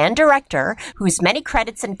 producer, and director whose many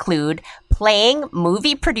credits include playing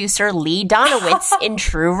movie producer Lee Donowitz in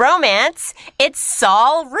True Romance. It's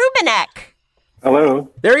Saul Rubinek.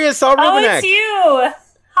 Hello. There he is, Saul Rubinek. Oh, it's you.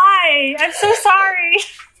 Hi. I'm so sorry.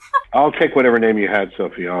 I'll take whatever name you had,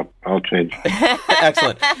 Sophie. I'll change.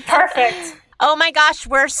 Excellent. Perfect. Oh my gosh,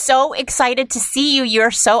 we're so excited to see you. You're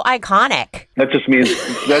so iconic. That just means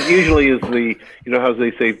that usually is the, you know how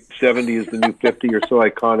they say 70 is the new 50 or so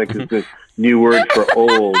iconic is the new word for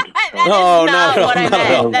old.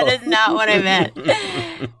 That is not what I meant.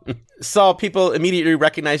 Saul, people immediately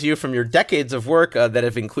recognize you from your decades of work that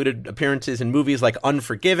have included appearances in movies like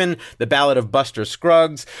Unforgiven, The Ballad of Buster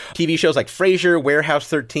Scruggs, TV shows like Frasier, Warehouse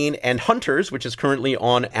 13, and Hunters, which is currently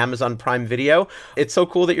on Amazon Prime Video. It's so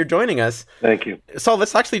cool that you're joining us. Thank you. Saul,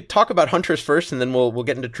 let's actually talk about Hunters first, and then we'll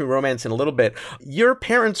get into True Romance in a little bit. Your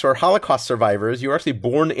parents are Holocaust survivors. You were actually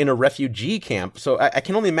born in a refugee camp. So I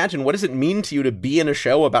can only imagine, what does it mean to you to be in a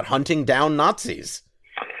show about hunting down Nazis?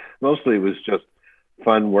 Mostly it was just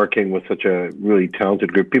fun working with such a really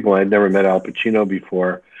talented group of people. I'd never met Al Pacino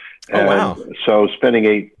before. Oh, wow. So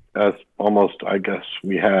spending almost, I guess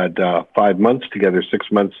we had 5 months together,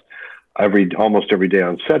 6 months, almost every day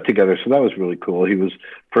on set together. So that was really cool. He was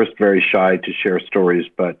first very shy to share stories,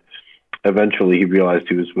 but eventually he realized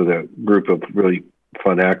he was with a group of really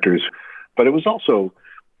fun actors. But it was also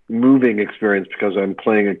moving experience because I'm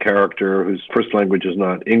playing a character whose first language is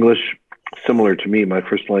not English. Similar to me, my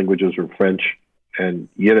first languages were French and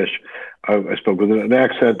Yiddish. I spoke with an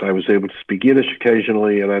accent. I was able to speak Yiddish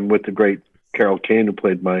occasionally, and I'm with the great Carol Kane, who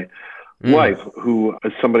played my wife, who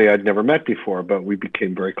is somebody I'd never met before, but we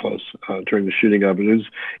became very close during the shooting of it.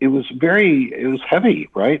 It was heavy,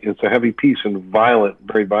 right? It's a heavy piece and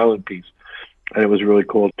very violent piece. And it was really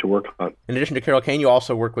cool to work on. In addition to Carol Kane, you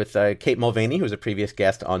also work with Kate Mulvaney, who was a previous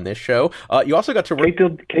guest on this show. You also got to work...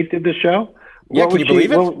 Kate did the show? Yeah, can you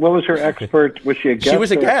believe it? What was her expert? Was she a guest? She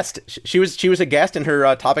was a guest. She was a guest, and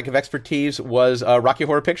her topic of expertise was Rocky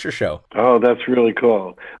Horror Picture Show. Oh, that's really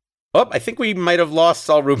cool. Oh, I think we might have lost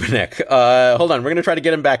Saul Rubinek. Hold on, we're going to try to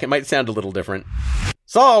get him back. It might sound a little different.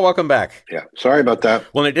 Saul, welcome back. Yeah, sorry about that.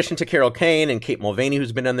 Well, in addition to Carol Kane and Kate Mulvaney,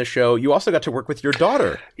 who's been on the show, you also got to work with your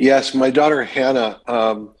daughter. Yes, my daughter Hannah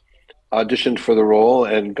auditioned for the role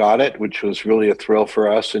and got it, which was really a thrill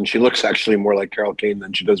for us. And she looks actually more like Carol Kane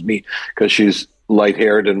than she does me, because she's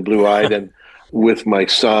light-haired and blue-eyed. And with my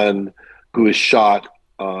son, who is shot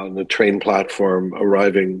on the train platform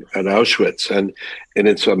arriving at Auschwitz. And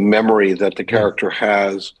it's a memory that the character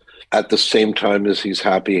has at the same time as he's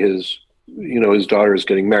happy his daughter is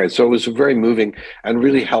getting married. So it was very moving and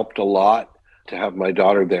really helped a lot to have my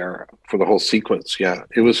daughter there for the whole sequence. Yeah,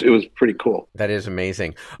 it was pretty cool. That is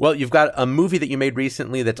amazing. Well, you've got a movie that you made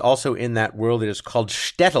recently that's also in that world. It is called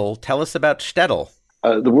Shtetl. Tell us about Shtetl.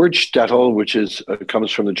 The word Shtetl, which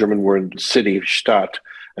comes from the German word city, Stadt,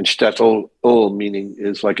 and Shtetl, meaning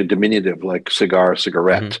is like a diminutive, like cigar,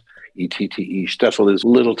 cigarette, E-T-T-E. Shtetl is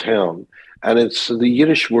little town. And it's the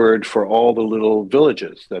Yiddish word for all the little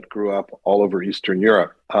villages that grew up all over Eastern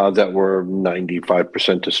Europe that were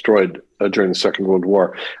 95% destroyed during the Second World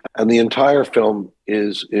War. And the entire film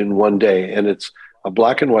is in one day. And it's a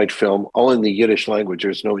black and white film, all in the Yiddish language.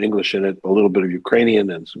 There's no English in it, a little bit of Ukrainian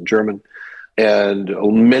and some German. And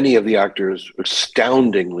many of the actors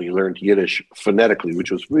astoundingly learned Yiddish phonetically,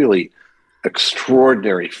 which was really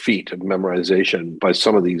extraordinary feat of memorization by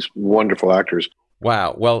some of these wonderful actors.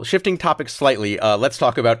 Wow. Well, shifting topics slightly, let's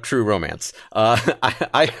talk about True Romance.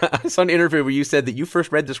 I saw an interview where you said that you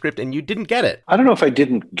first read the script and you didn't get it. I don't know if I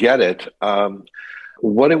didn't get it.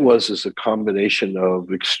 What it was is a combination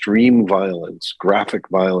of extreme violence, graphic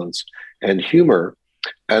violence, and humor.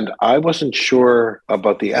 And I wasn't sure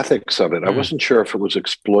about the ethics of it. I wasn't sure if it was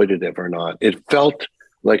exploitative or not. It felt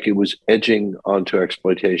like it was edging onto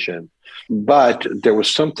exploitation. But there was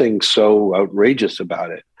something so outrageous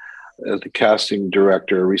about it. The casting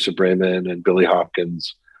director, Risa Brayman, and Billy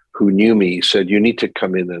Hopkins, who knew me, said, you need to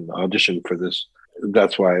come in and audition for this.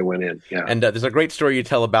 That's why I went in, yeah. And there's a great story you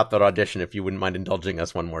tell about that audition, if you wouldn't mind indulging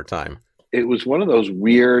us one more time. It was one of those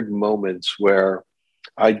weird moments where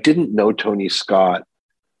I didn't know Tony Scott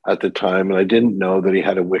at the time, and I didn't know that he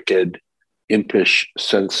had a wicked, impish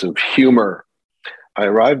sense of humor. I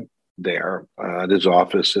arrived there at his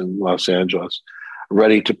office in Los Angeles,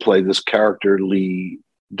 ready to play this character, Lee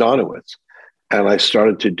Donowitz. And I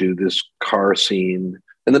started to do this car scene.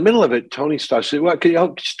 In the middle of it, Tony stopped. Said, well, can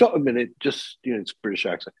you stop a minute? Just, it's British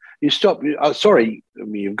accent. You stop. Sorry,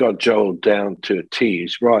 you've got Joel down to a T.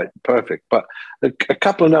 He's right, perfect. But a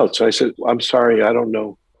couple of notes. I said, I'm sorry, I don't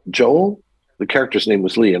know. Joel? The character's name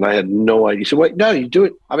was Lee, and I had no idea. He said, wait, no, you do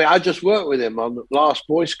it. I mean, I just worked with him on the Last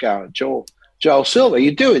Boy Scout, Joel Silver.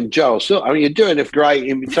 You're doing Joel Silver. I mean, you're doing a great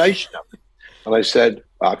imitation of him. And I said,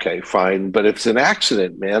 okay, fine, but it's an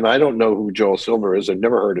accident, man. I don't know who Joel Silver is. I've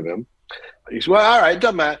never heard of him. He said, well, all right,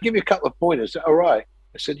 doesn't matter. Give me a couple of pointers. All right.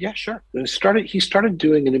 I said, yeah, sure. And he started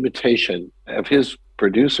doing an imitation of his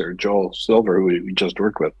producer, Joel Silver, who we just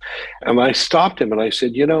worked with. And I stopped him and I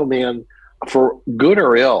said, man, for good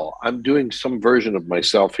or ill, I'm doing some version of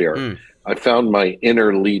myself here. I found my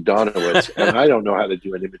inner Lee Donowitz, and I don't know how to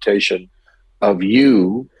do an imitation of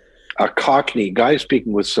you. A Cockney guy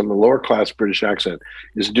speaking with some lower-class British accent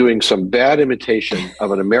is doing some bad imitation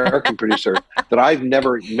of an American producer that I've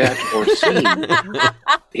never met or seen.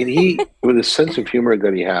 And he, with a sense of humor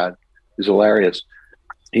that he had, is hilarious.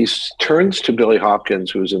 He turns to Billy Hopkins,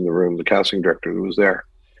 who was in the room, the casting director who was there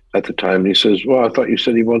at the time, and he says, well, I thought you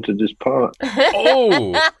said he wanted this part.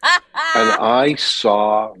 Oh! And I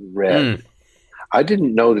saw red. I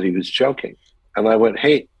didn't know that he was joking. And I went,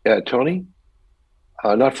 hey, Tony?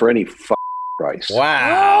 Not for any price.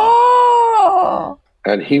 Wow. Oh.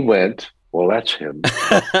 And he went, well, that's him.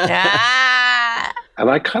 And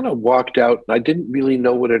I kind of walked out and I didn't really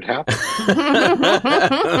know what had happened.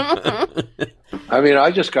 I mean, I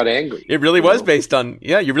just got angry. It really was based on,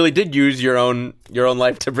 you really did use your own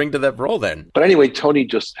life to bring to that role then. But anyway, Tony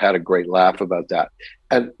just had a great laugh about that.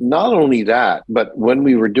 And not only that, but when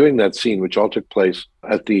we were doing that scene, which all took place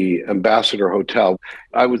at the Ambassador Hotel.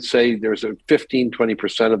 I would say there's a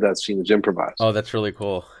 15-20% of that scene is improvised. Oh, that's really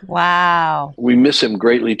cool. Wow. We miss him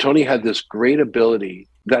greatly. Tony had this great ability,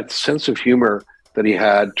 that sense of humor that he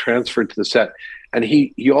had transferred to the set. And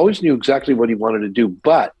he always knew exactly what he wanted to do,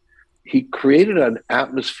 but he created an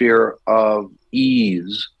atmosphere of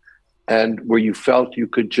ease and where you felt you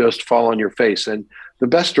could just fall on your face. And the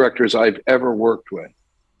best directors I've ever worked with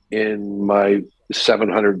in my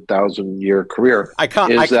 700,000-year career.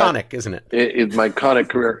 Iconic, isn't it? My iconic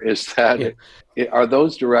career is that are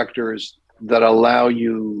those directors that allow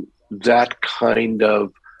you that kind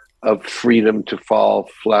of freedom to fall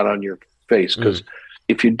flat on your face. Because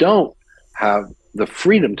if you don't have the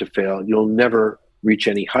freedom to fail, you'll never reach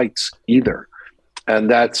any heights either. And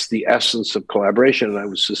that's the essence of collaboration. And I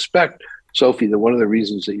would suspect, Sophie, that one of the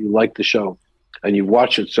reasons that you like the show and you've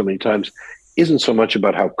watched it so many times isn't so much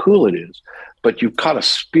about how cool it is, but you've caught a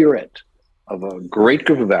spirit of a great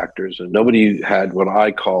group of actors, and nobody had what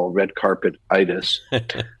I call red carpet-itis.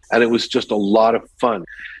 And it was just a lot of fun.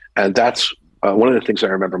 And that's one of the things I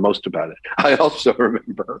remember most about it. I also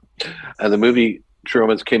remember the movie True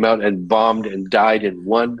Romance came out and bombed and died in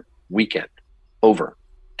one weekend. Over.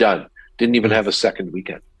 Done. Didn't even have a second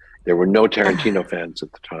weekend. There were no Tarantino fans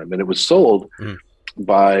at the time. And it was sold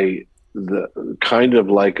by the kind of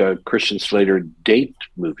like a Christian Slater date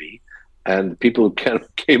movie. And people who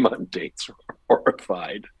came on dates were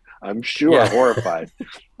horrified. I'm sure horrified.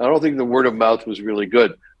 I don't think the word of mouth was really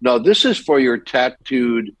good. No, this is for your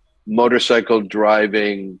tattooed motorcycle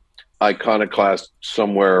driving iconoclast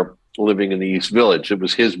somewhere living in the East Village. It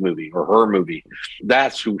was his movie or her movie.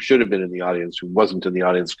 That's who should have been in the audience, who wasn't in the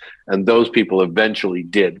audience. And those people eventually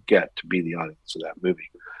did get to be the audience of that movie.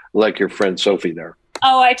 Like your friend Sophie there.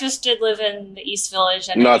 Oh, I just did live in the East Village.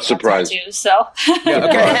 And not surprised. Tattoo, so.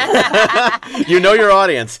 Okay. You know your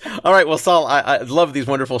audience. All right. Well, Saul, I love these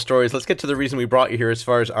wonderful stories. Let's get to the reason we brought you here as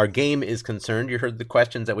far as our game is concerned. You heard the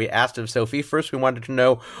questions that we asked of Sophie. First, we wanted to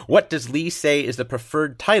know, what does Lee say is the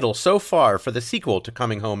preferred title so far for the sequel to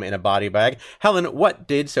Coming Home in a Body Bag? Helen, what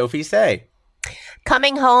did Sophie say?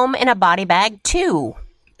 Coming Home in a Body Bag 2.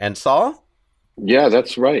 And Saul? Yeah,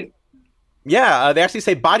 that's right. Yeah, they actually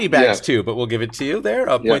say body bags too, but we'll give it to you there.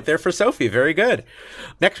 A point there for Sophie. Very good.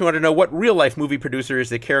 Next, we want to know, what real-life movie producer is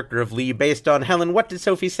the character of Lee based on? Helen, what did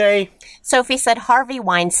Sophie say? Sophie said Harvey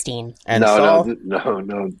Weinstein. And Saul?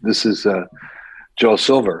 No. This is Joel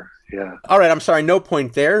Silver. Yeah. All right, I'm sorry, no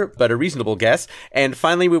point there, but a reasonable guess. And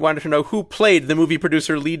finally, we wanted to know who played the movie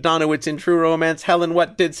producer Lee Donowitz in True Romance. Helen,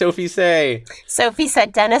 what did Sophie say? Sophie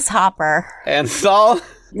said Dennis Hopper. And Saul?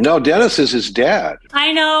 No, Dennis is his dad.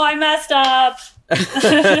 I know, I messed up.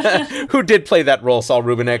 Who did play that role, Saul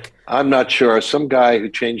Rubinek? I'm not sure. Some guy who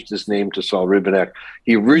changed his name to Saul Rubinek.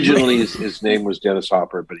 He originally, his name was Dennis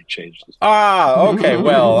Hopper, but he changed his name. Ah, okay.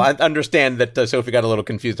 Well, I understand that Sophie got a little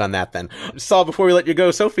confused on that then. Saul, before we let you go,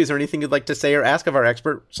 Sophie, is there anything you'd like to say or ask of our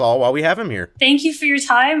expert, Saul, while we have him here? Thank you for your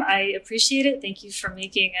time. I appreciate it. Thank you for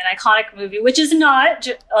making an iconic movie, which is not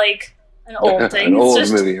like an old thing. An it's old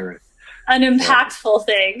just movie, right? An impactful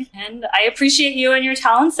thing. And I appreciate you and your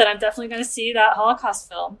talents, and I'm definitely going to see that Holocaust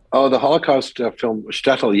film. Oh, the Holocaust film,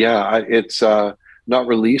 Shtetl, it's not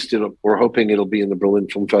released. We're hoping it'll be in the Berlin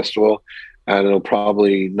Film Festival, and it'll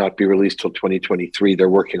probably not be released till 2023. They're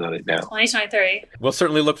working on it now. 2023. We'll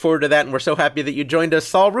certainly look forward to that, and we're so happy that you joined us,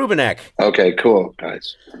 Saul Rubinek. Okay, cool,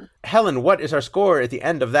 guys. Helen, what is our score at the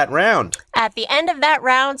end of that round? At the end of that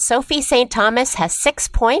round, Sophie St. Thomas has 6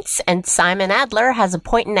 points, and Simon Adler has 1.5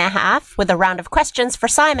 points, with a round of questions for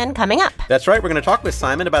Simon coming up. That's right. We're going to talk with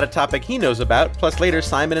Simon about a topic he knows about. Plus, later,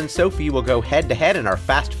 Simon and Sophie will go head-to-head in our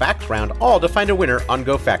Fast Facts round, all to find a winner on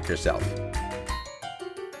Go Fact Yourself.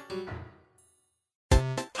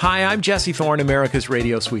 Hi, I'm Jesse Thorne, America's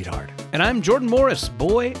radio sweetheart. And I'm Jordan Morris,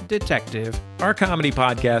 boy detective. Our comedy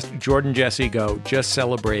podcast, Jordan Jesse Go, just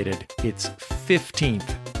celebrated its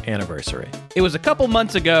 15th anniversary. It was a couple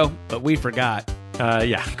months ago, but we forgot.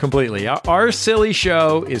 Yeah, completely. Our silly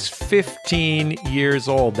show is 15 years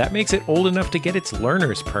old. That makes it old enough to get its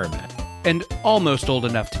learner's permit. And almost old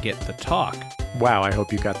enough to get the talk. Wow, I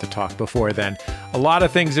hope you got the talk before then. A lot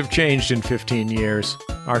of things have changed in 15 years.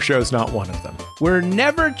 Our show's not one of them. We're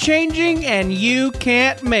never changing, and you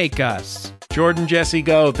can't make us. Jordan Jesse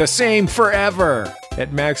Go, the same forever,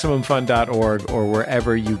 at MaximumFun.org or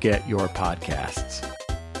wherever you get your podcasts.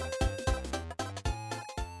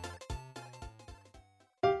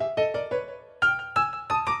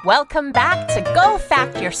 Welcome back to Go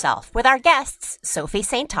Fact Yourself with our guests, Sophie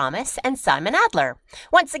St. Thomas and Simon Adler.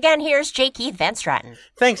 Once again, here's J. Keith Van Stratton.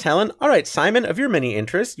 Thanks, Helen. All right, Simon, of your many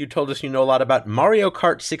interests, you told us you know a lot about Mario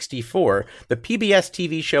Kart 64, the PBS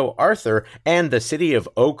TV show Arthur, and the city of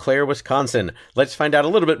Eau Claire, Wisconsin. Let's find out a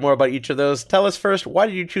little bit more about each of those. Tell us first, why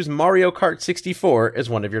did you choose Mario Kart 64 as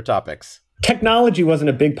one of your topics? Technology wasn't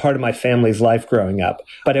a big part of my family's life growing up,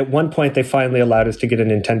 but at one point they finally allowed us to get a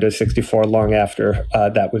Nintendo 64 long after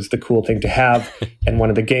that was the cool thing to have. And one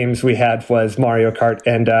of the games we had was Mario Kart,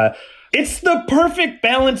 and it's the perfect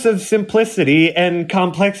balance of simplicity and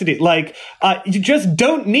complexity. Like, you just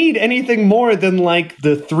don't need anything more than, like,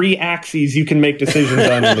 the 3 axes you can make decisions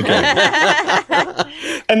on in the game.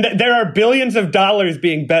 And there are billions of dollars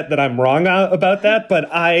being bet that I'm wrong about that,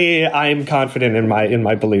 but I'm confident in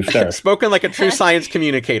my belief there. Spoken like a true science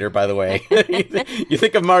communicator, by the way. You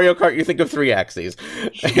think of Mario Kart, you think of 3 axes.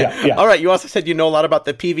 Yeah. All right, you also said you know a lot about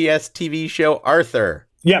the PBS TV show Arthur.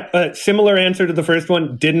 Yeah, similar answer to the first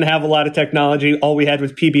one. Didn't have a lot of technology. All we had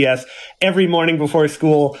was PBS every morning before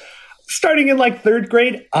school. Starting in like 3rd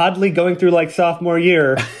grade, oddly going through like sophomore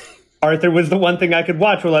year, Arthur was the one thing I could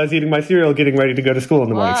watch while I was eating my cereal, getting ready to go to school in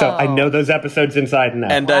the morning. So I know those episodes inside and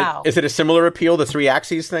out. And is it a similar appeal, the 3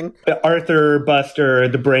 axes thing? Arthur, Buster,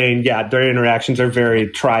 the brain, yeah, their interactions are very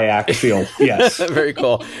triaxial, yes. Very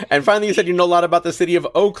cool. And finally, you said you know a lot about the city of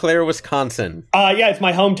Eau Claire, Wisconsin. Yeah, it's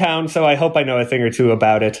my hometown, so I hope I know a thing or two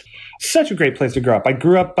about it. Such a great place to grow up. I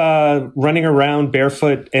grew up running around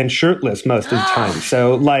barefoot and shirtless most of the time.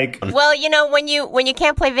 So, like... Well, you know, when you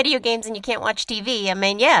can't play video games and you can't watch TV, I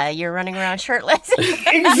mean, yeah, you're running around shirtless.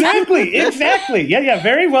 Exactly. Yeah,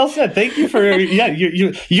 very well said. Thank you for... Yeah,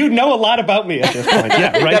 you know a lot about me at this point.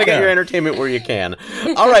 Yeah, you right gotta there. get your entertainment where you can.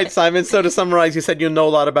 All right, Simon, so to summarize, you said you know a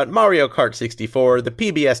lot about Mario Kart 64, the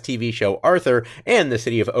PBS TV show Arthur, and the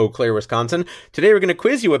city of Eau Claire, Wisconsin. Today we're going to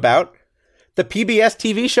quiz you about... the PBS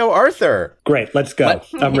TV show Arthur. Great, let's go.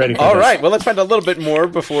 I'm ready for All this. right, well, let's find out a little bit more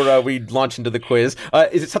before we launch into the quiz.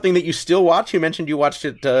 Is it something that you still watch? You mentioned you watched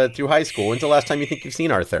it through high school. When's the last time you think you've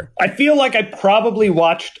seen Arthur? I feel like I probably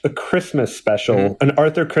watched a Christmas special, an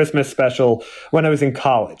Arthur Christmas special, when I was in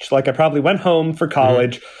college. Like, I probably went home for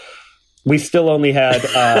college. We still only had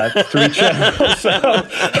 3 channels. So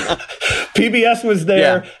PBS was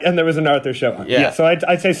there, and there was an Arthur show on. Yeah, so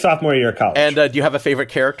I'd say sophomore year of college. And do you have a favorite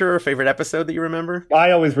character or favorite episode that you remember?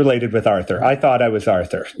 I always related with Arthur. I thought I was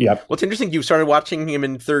Arthur. Yep. Well, it's interesting you started watching him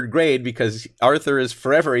in 3rd grade because Arthur is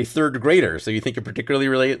forever a 3rd grader. So you think you're particularly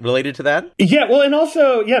related to that? Yeah, well, and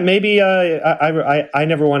also, yeah, maybe I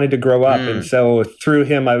never wanted to grow up. And so through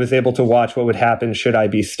him, I was able to watch what would happen should I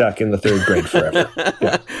be stuck in the 3rd grade forever.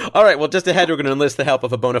 Yeah. All right, well, just ahead, we're going to enlist the help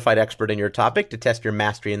of a bona fide expert in your topic to test your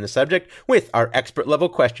mastery in the subject with our expert level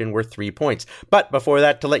question worth 3 points. But before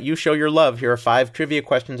that, to let you show your love, here are 5 trivia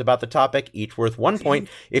questions about the topic, each worth 1 point.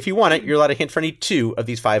 If you want it, you're allowed a hint for any 2 of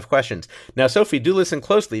these 5 questions. Now, Sophie, do listen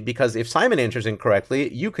closely, because if Simon answers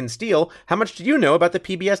incorrectly, you can steal. How much do you know about the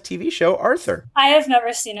PBS TV show Arthur? I have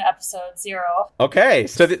never seen an episode, 0. Okay,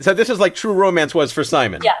 so this is like True Romance was for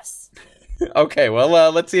Simon. Yes. Okay,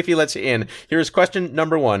 well, let's see if he lets you in. Here's question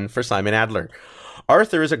number 1 for Simon Adler.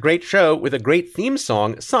 Arthur is a great show with a great theme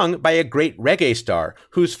song sung by a great reggae star,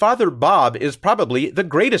 whose father, Bob, is probably the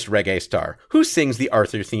greatest reggae star. Who sings the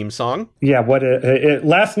Arthur theme song? Yeah,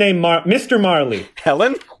 last name, Mr. Marley.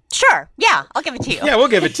 Helen? Sure. Yeah, I'll give it to you. Yeah, we'll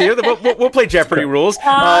give it to you. We'll play Jeopardy rules.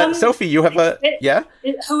 Sophie, you have a... Yeah?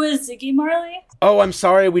 Who is Ziggy Marley? Oh, I'm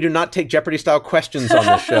sorry. We do not take Jeopardy-style questions on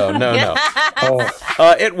this show. No.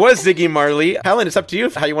 It was Ziggy Marley. Helen, it's up to you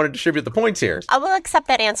how you want to distribute the points here. I will accept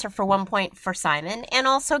that answer for 1 point for Simon and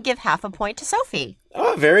also give half a point to Sophie.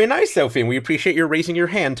 Oh, very nice, Sophie. And we appreciate your raising your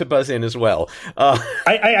hand to buzz in as well.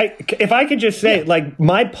 If I could just say, like,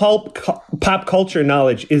 my pop culture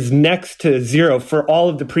knowledge is next to 0 for all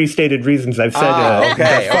of the pre-stated reasons I've said.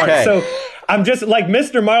 Okay. So I'm just like,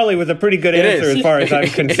 Mr. Marley was a pretty good answer as far as I'm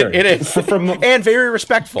concerned. It is. And very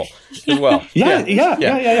respectful as well.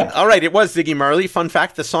 Yeah. All right, it was Ziggy Marley. Fun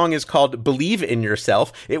fact, the song is called Believe in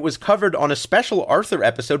Yourself. It was covered on a special Arthur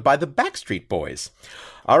episode by the Backstreet Boys.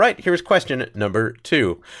 All right, here's question number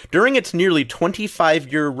 2. During its nearly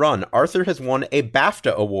 25-year run, Arthur has won a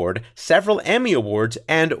BAFTA award, several Emmy awards,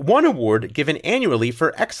 and 1 award given annually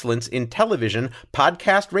for excellence in television,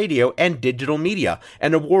 podcast, radio, and digital media.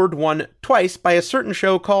 An award won twice by a certain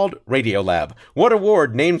show called Radiolab. What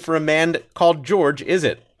award, named for a man called George, is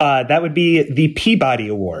it? That would be the Peabody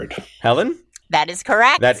Award. Helen? That is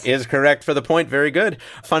correct. That is correct for the point. Very good.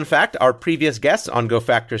 Fun fact, our previous guests on Go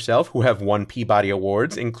Fact Yourself who have won Peabody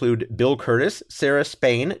Awards include Bill Curtis, Sarah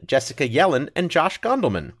Spain, Jessica Yellen, and Josh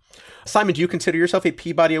Gondelman. Simon, do you consider yourself a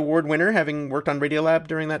Peabody Award winner, having worked on Radiolab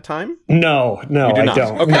during that time? No, I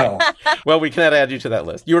don't. Okay. No. Well, we cannot add you to that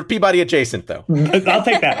list. You were Peabody adjacent, though. I'll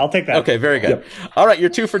take that. Okay, very good. Yep. All right, you're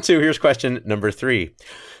 2 for 2. Here's question number 3.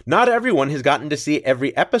 Not everyone has gotten to see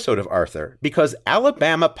every episode of Arthur because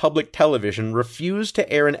Alabama Public Television refused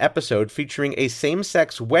to air an episode featuring a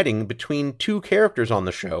same-sex wedding between 2 characters on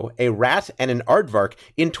the show, a rat and an aardvark,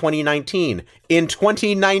 in 2019. In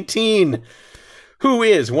 2019! Who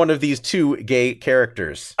is one of these 2 gay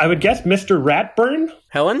characters? I would guess Mr. Ratburn?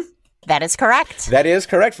 Helen? That is correct. That is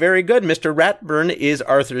correct. Very good. Mr. Ratburn is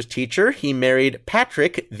Arthur's teacher. He married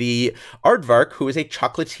Patrick, the aardvark, who is a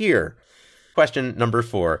chocolatier. Question number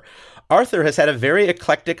 4. Arthur has had a very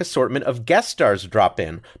eclectic assortment of guest stars drop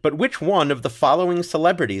in, but which one of the following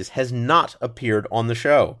celebrities has not appeared on the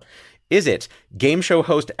show? Is it game show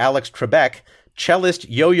host Alex Trebek, cellist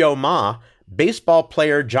Yo-Yo Ma, baseball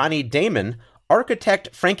player Johnny Damon, architect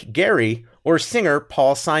Frank Gehry, or singer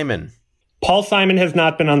Paul Simon? Paul Simon has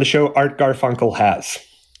not been on the show. Art Garfunkel has.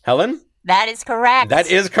 Helen? That is correct. That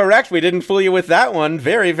is correct. We didn't fool you with that one.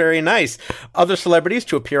 Very, very nice. Other celebrities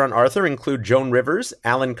to appear on Arthur include Joan Rivers,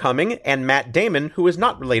 Alan Cumming, and Matt Damon, who is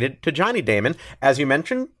not related to Johnny Damon. As you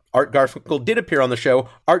mentioned, Art Garfunkel did appear on the show.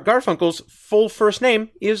 Art Garfunkel's full first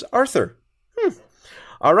name is Arthur.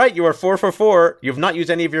 All right, you are 4 for 4. You've not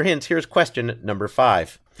used any of your hints. Here's question number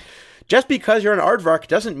 5. Just because you're an aardvark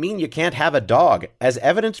doesn't mean you can't have a dog, as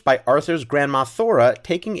evidenced by Arthur's Grandma Thora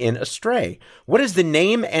taking in a stray. What is the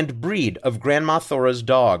name and breed of Grandma Thora's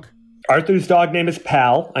dog? Arthur's dog name is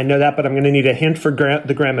Pal. I know that, but I'm going to need a hint for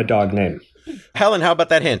the grandma dog name. Helen, how about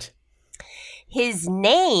that hint? His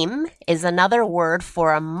name is another word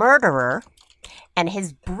for a murderer, and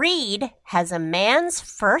his breed has a man's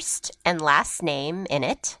first and last name in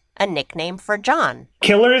it. A nickname for John.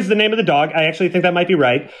 Killer is the name of the dog. I actually think that might be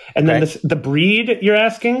right. And then the breed you're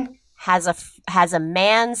asking? Has a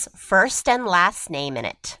man's first and last name in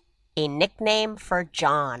it. A nickname for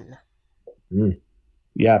John.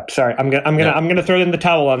 Yeah, sorry. I'm gonna throw in the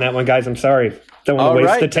towel on that one, guys. I'm sorry. Don't want to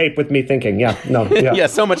waste the tape with me thinking. Yeah, no. Yeah, yeah.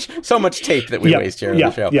 So much tape that we waste here on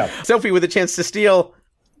the show. Yeah. Sophie with a chance to steal.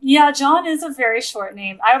 Yeah, John is a very short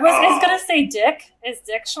name. I was gonna say Dick. Is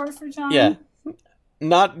Dick short for John? Yeah.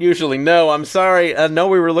 Not usually. No, I'm sorry. No,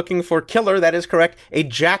 we were looking for Killer. That is correct. A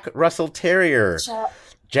Jack Russell Terrier.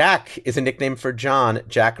 Jack is a nickname for John,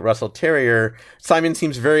 Jack Russell Terrier. Simon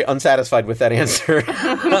seems very unsatisfied with that answer.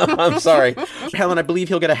 I'm sorry. Helen, I believe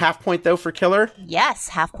he'll get a half point, though, for Killer? Yes,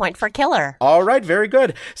 half point for Killer. All right, very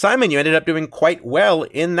good. Simon, you ended up doing quite well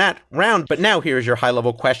in that round. But now here's your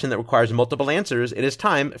high-level question that requires multiple answers. It is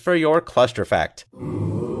time for your cluster fact.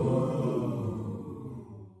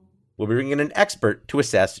 We'll be bringing in an expert to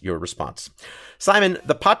assess your response. Simon,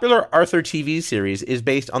 the popular Arthur TV series is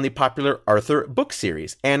based on the popular Arthur book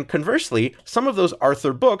series, and conversely, some of those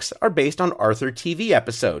Arthur books are based on Arthur TV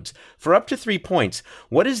episodes. For up to 3 points,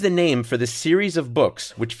 what is the name for the series of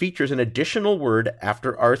books which features an additional word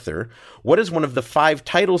after Arthur? What is one of the 5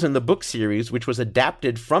 titles in the book series which was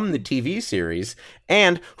adapted from the TV series?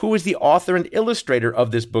 And who is the author and illustrator of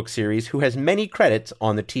this book series who has many credits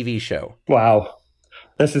on the TV show? Wow.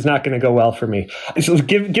 This is not going to go well for me. So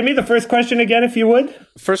give me the first question again, if you would.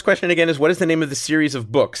 First question again is, what is the name of the series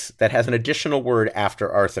of books that has an additional word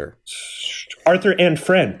after Arthur? Arthur and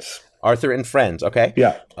Friends. Arthur and Friends, okay.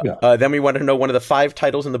 Yeah. Then we want to know one of the 5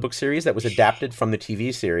 titles in the book series that was adapted from the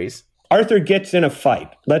TV series. Arthur gets in a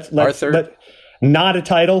fight. Let's not a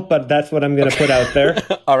title, but that's what I'm going to put out there.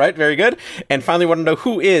 All right, very good. And finally, want to know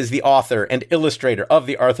who is the author and illustrator of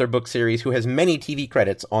the Arthur book series who has many TV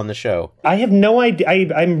credits on the show? I have no idea.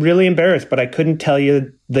 I'm really embarrassed, but I couldn't tell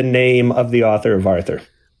you the name of the author of Arthur.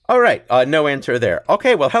 All right, no answer there.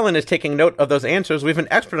 Okay, well, Helen is taking note of those answers. We have an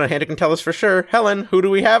expert on hand who can tell us for sure. Helen, who do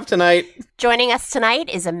we have tonight? Joining us tonight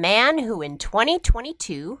is a man who in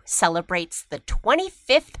 2022 celebrates the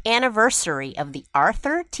 25th anniversary of the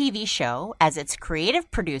Arthur TV show as its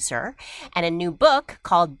creative producer, and a new book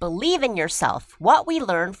called Believe in Yourself, What We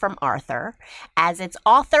Learned from Arthur. As its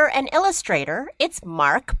author and illustrator, it's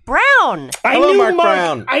Mark Brown. Hello, Mark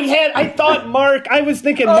Brown. I thought Mark. I was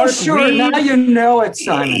thinking Mark Reed. Now you know it,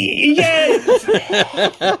 Simon. Yes.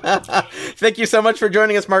 Thank you so much for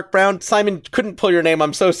joining us, Mark Brown. Simon couldn't pull your name.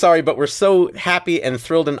 I'm so sorry, but we're so happy and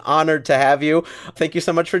thrilled and honored to have you. Thank you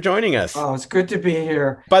so much for joining us. Oh, it's good to be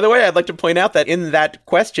here. By the way, I'd like to point out that in that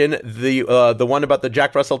question, the one about the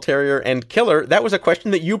Jack Russell Terrier and Killer, that was a question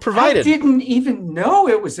that you provided. I didn't even know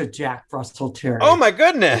it was a Jack Russell Terrier. Oh my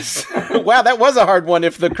goodness. Wow, that was a hard one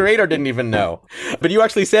if the creator didn't even know. But you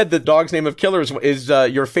actually said the dog's name of Killer is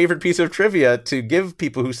your favorite piece of trivia to give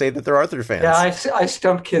people people who say that they're Arthur fans. Yeah, I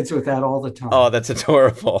stump kids with that all the time. Oh, that's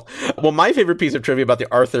adorable. Well, my favorite piece of trivia about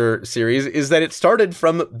the Arthur series is that it started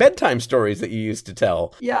from bedtime stories that you used to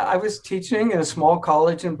tell. Yeah, I was teaching in a small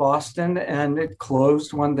college in Boston, and it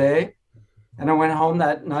closed one day. And I went home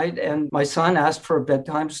that night, and my son asked for a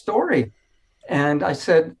bedtime story. And I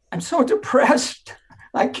said, I'm so depressed.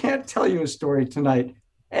 I can't tell you a story tonight.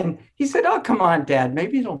 And he said, oh, come on, Dad.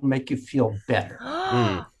 Maybe it'll make you feel better.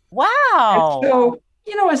 Wow. And so,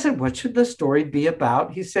 I said, what should the story be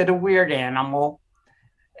about? He said, a weird animal.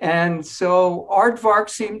 And so aardvark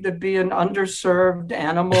seemed to be an underserved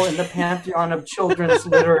animal in the pantheon of children's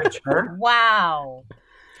literature. Wow.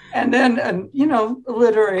 And then,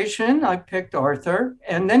 alliteration, I picked Arthur.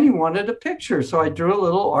 And then he wanted a picture. So I drew a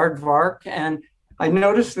little aardvark, and I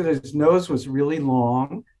noticed that his nose was really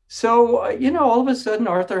long. So, all of a sudden,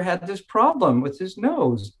 Arthur had this problem with his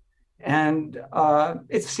nose. And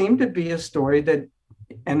it seemed to be a story that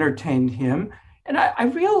entertained him. And I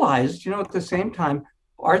realized, at the same time,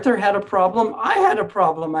 Arthur had a problem. I had a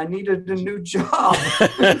problem. I needed a new job.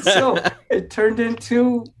 And so it turned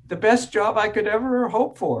into the best job I could ever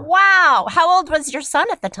hope for. Wow. How old was your son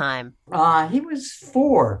at the time? He was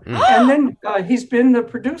 4. And then he's been the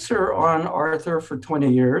producer on Arthur for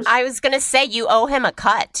 20 years. I was going to say you owe him a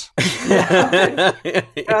cut.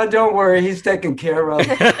 Don't worry. He's taken care of.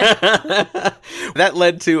 That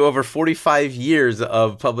led to over 45 years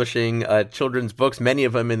of publishing children's books, many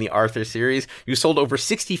of them in the Arthur series. You sold over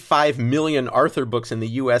 65 million Arthur books in the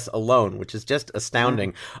U.S. alone, which is just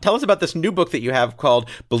astounding. Tell us about this new book that you have called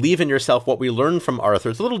Believe in Yourself, What We Learned from Arthur.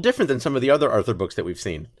 It's a little different than some of the other Arthur books that we've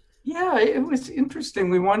seen. Yeah, it was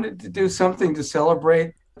interesting. We wanted to do something to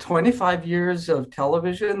celebrate 25 years of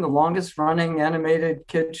television, the longest running animated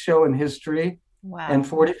kids show in history. Wow. And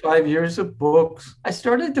 45 years of books. I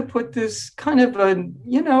started to put this kind of an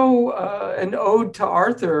ode to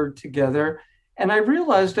Arthur together. And I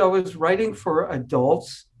realized I was writing for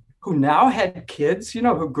adults who now had kids,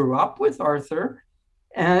 who grew up with Arthur,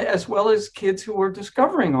 and as well as kids who were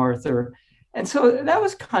discovering Arthur. And so that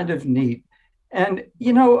was kind of neat. And,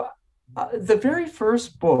 the very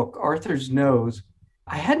first book, Arthur's Nose,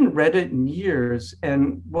 I hadn't read it in years.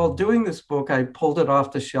 And while doing this book, I pulled it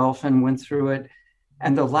off the shelf and went through it.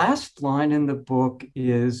 And the last line in the book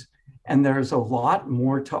is, and there's a lot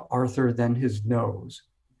more to Arthur than his nose.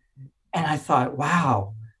 And I thought,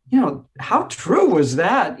 wow, how true was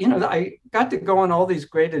that? I got to go on all these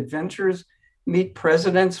great adventures, meet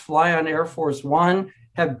presidents, fly on Air Force One,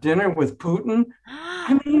 have dinner with Putin.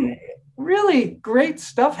 I mean, really great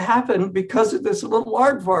stuff happened because of this little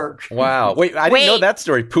aardvark. Wow. Wait, I didn't know that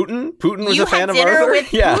story. Putin was you a fan had of dinner Arthur?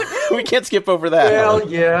 with Yeah, Putin? we can't skip over that. Well,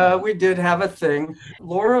 yeah, we did have a thing.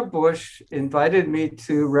 Laura Bush invited me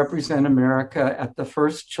to represent America at the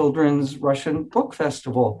first Children's Russian Book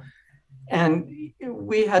Festival. And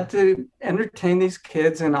we had to entertain these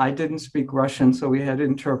kids, and I didn't speak Russian, so we had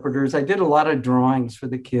interpreters. I did a lot of drawings for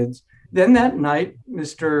the kids. Then that night,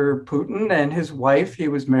 Mr. Putin and his wife, he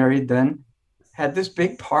was married then, had this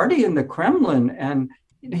big party in the Kremlin, and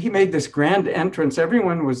he made this grand entrance.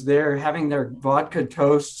 Everyone was there having their vodka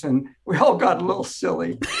toasts, and we all got a little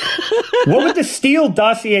silly. What would the Steele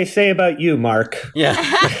dossier say about you, Mark? Yeah.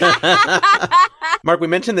 Mark, we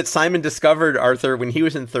mentioned that Simon discovered Arthur when he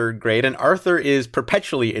was in 3rd grade, and Arthur is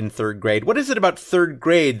perpetually in 3rd grade. What is it about 3rd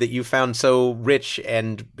grade that you found so rich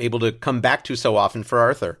and able to come back to so often for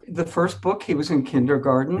Arthur? The first book, he was in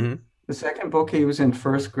kindergarten. Mm-hmm. The second book, he was in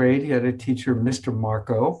 1st grade. He had a teacher, Mr.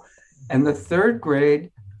 Marco. And the 3rd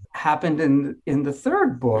grade happened in the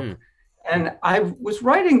 3rd book. Mm. And I was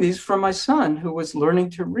writing these for my son, who was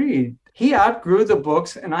learning to read. He outgrew the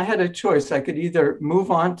books, and I had a choice. I could either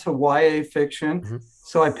move on to YA fiction. Mm-hmm.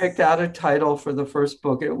 So I picked out a title for the first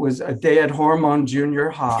book. It was A Day at Hormone Junior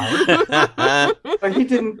High. But he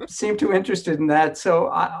didn't seem too interested in that. So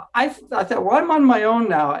I thought, well, I'm on my own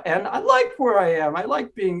now. And I like where I am. I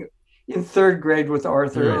like being in 3rd grade with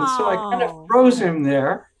Arthur. And so I kind of froze him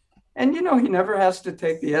there. And, he never has to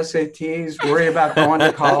take the SATs, worry about going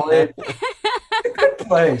to college. It's a good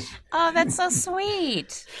place. Oh, that's so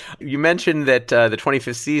sweet. You mentioned that the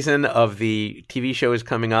 25th season of the TV show is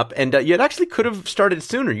coming up, and you actually could have started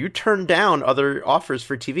sooner. You turned down other offers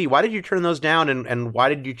for TV. Why did you turn those down, and why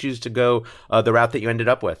did you choose to go the route that you ended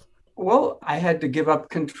up with? Well, I had to give up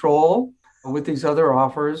control with these other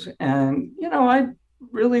offers, and, I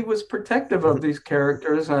really was protective of these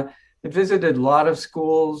characters. I visited a lot of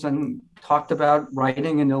schools and talked about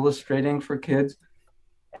writing and illustrating for kids.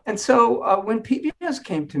 And so when PBS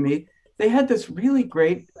came to me, they had this really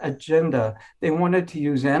great agenda. They wanted to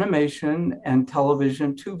use animation and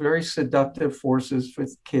television, two very seductive forces for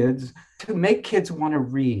kids, to make kids want to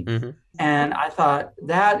read. Mm-hmm. And I thought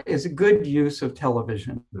that is a good use of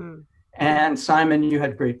television. And Simon, you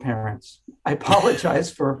had great parents. I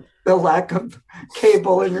apologize for the lack of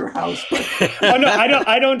cable in your house. But... Oh no,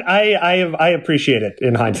 I don't. I appreciate it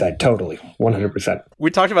in hindsight. Totally, 100%.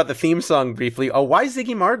 We talked about the theme song briefly. Oh, why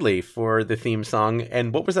Ziggy Mardley for the theme song,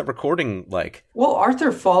 and what was that recording like? Well,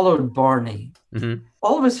 Arthur followed Barney. Mm-hmm.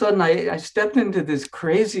 All of a sudden, I stepped into this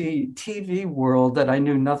crazy TV world that I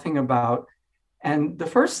knew nothing about, and the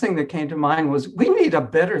first thing that came to mind was, we need a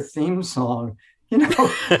better theme song. You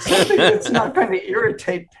know, something that's not going to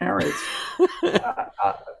irritate parents,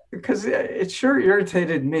 because it sure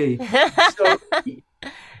irritated me. So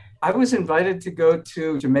I was invited to go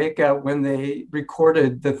to Jamaica when they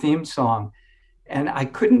recorded the theme song, and I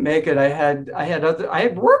couldn't make it. I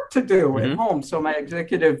had work to do at home. So my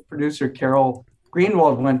executive producer, Carol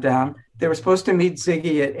Greenwald, went down. They were supposed to meet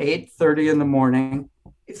Ziggy at 8:30 in the morning.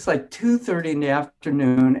 It's like 2:30 in the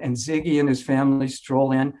afternoon, and Ziggy and his family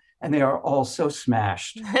stroll in. And they are all so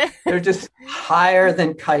smashed. They're just higher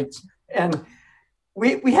than kites. And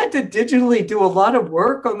we had to digitally do a lot of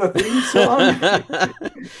work on the theme song.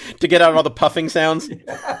 To get out all the puffing sounds.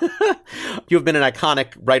 Yeah. You've been an iconic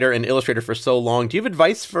writer and illustrator for so long. Do you have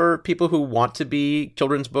advice for people who want to be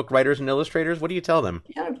children's book writers and illustrators? What do you tell them?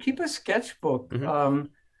 Yeah, keep a sketchbook.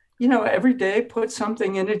 Mm-hmm. Every day put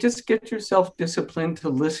something in it. Just get yourself disciplined to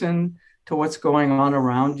listen to what's going on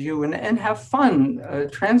around you and have fun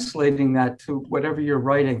translating that to whatever you're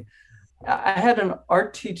writing. I had an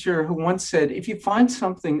art teacher who once said, if you find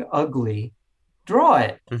something ugly, draw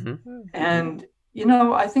it. Mm-hmm. And,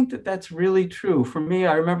 I think that that's really true. For me,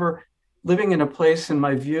 I remember living in a place and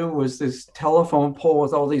my view was this telephone pole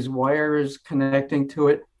with all these wires connecting to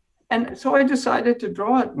it. And so I decided to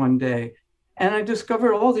draw it one day. And I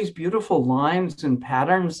discovered all these beautiful lines and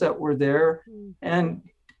patterns that were there. And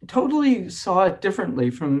totally saw it differently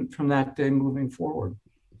from that day moving forward.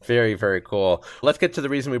 Very, very cool. Let's get to the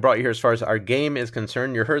reason we brought you here as far as our game is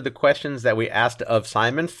concerned. You heard the questions that we asked of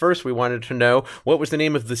Simon. First, we wanted to know what was the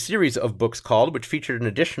name of the series of books called, which featured an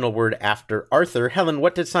additional word after Arthur. Helen,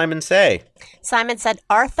 what did Simon say? Simon said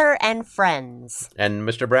Arthur and Friends. And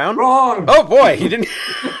Mr. Brown? Wrong! Oh, boy, he didn't...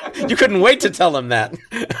 You couldn't wait to tell him that.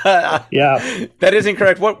 Yeah. That is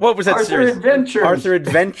incorrect. What was that Arthur series? Adventures. Arthur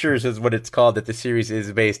Adventures is what it's called that the series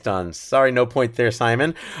is based on. Sorry, no point there,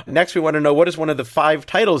 Simon. Next, we want to know what is one of the 5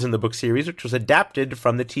 titles in the book series, which was adapted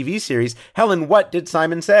from the TV series. Helen, what did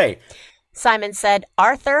Simon say? Simon said,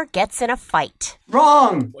 Arthur gets in a fight.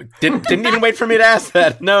 Wrong. Didn't even wait for me to ask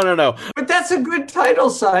that. No. But that's a good title,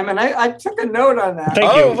 Simon. I took a note on that.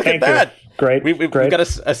 Thank you. Look at that. Great. We've got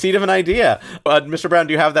a seed of an idea. Mr. Brown,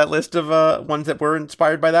 do you have that list of ones that were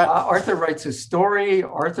inspired by that? Arthur writes a story,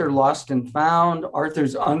 Arthur Lost and Found,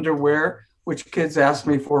 Arthur's Underwear, which kids asked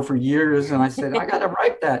me for years. And I said, I got to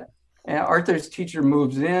write that. And Arthur's teacher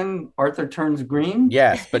moves in, Arthur turns green.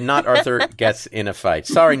 Yes, but not Arthur gets in a fight.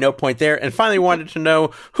 Sorry, no point there. And finally, we wanted to know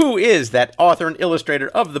who is that author and illustrator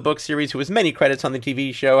of the book series who has many credits on the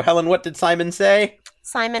TV show. Helen, what did Simon say?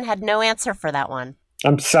 Simon had no answer for that one.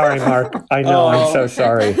 I'm sorry, Mark. I know. I'm so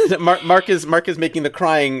sorry. Mark is making the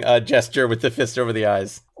crying gesture with the fist over the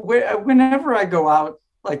eyes. Whenever I go out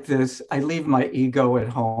like this, I leave my ego at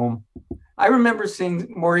home. I remember seeing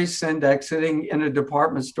Maurice Sendak sitting in a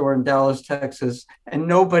department store in Dallas, Texas, and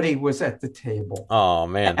nobody was at the table. Oh,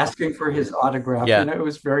 man. Asking for his autograph. Yeah. It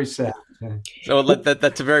was very sad. So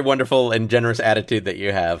that's a very wonderful and generous attitude that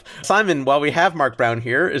you have. Simon, while we have Mark Brown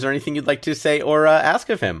here, is there anything you'd like to say or ask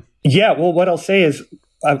of him? Yeah, well, what I'll say is,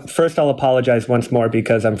 first, I'll apologize once more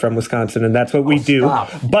because I'm from Wisconsin and that's what we do.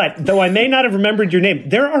 Stop. But though I may not have remembered your name,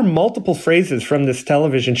 there are multiple phrases from this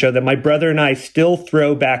television show that my brother and I still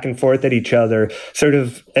throw back and forth at each other, sort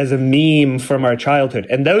of as a meme from our childhood.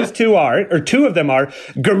 And those two of them are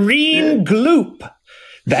green gloop.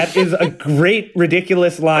 That is a great,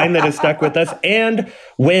 ridiculous line that has stuck with us. And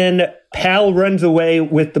when Pal runs away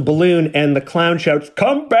with the balloon and the clown shouts,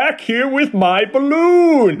 "Come back here with my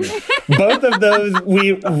balloon." Both of those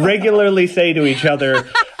we regularly say to each other.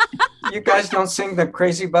 You guys don't sing the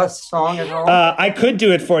Crazy Bus song at all? I could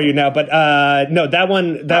do it for you now, but no, that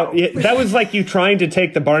one, that was like you trying to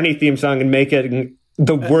take the Barney theme song and make it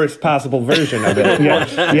the worst possible version of it.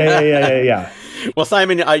 Yeah. Well,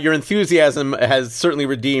 Simon, your enthusiasm has certainly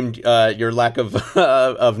redeemed your lack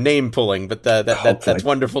of name pulling, but that's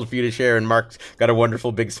wonderful for you to share. And Mark's got a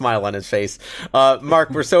wonderful big smile on his face. Mark,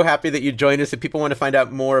 we're so happy that you joined us. If people want to find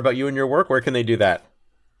out more about you and your work, where can they do that?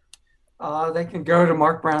 They can go to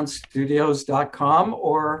markbrownstudios.com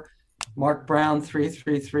or Mark Brown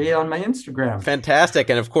 333 on my Instagram. Fantastic.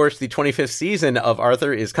 And of course, the 25th season of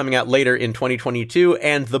Arthur is coming out later in 2022,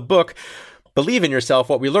 and the book, Believe in Yourself,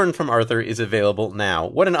 What We Learned from Arthur, is available now.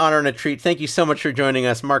 What an honor and a treat. Thank you so much for joining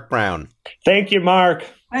us, Mark Brown. Thank you, Mark.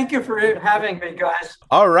 Thank you for having me, guys.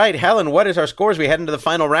 All right, Helen, what is our score as we head into the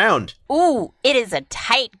final round? Ooh, it is a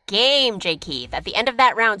tight game, J. Keith. At the end of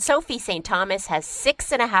that round, Sophie St. Thomas has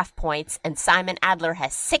 6.5 points, and Simon Adler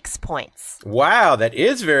has 6 points. Wow, that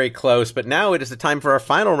is very close, but now it is the time for our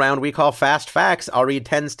final round we call Fast Facts. I'll read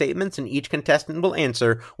 10 statements, and each contestant will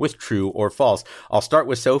answer with true or false. I'll start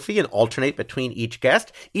with Sophie and alternate between each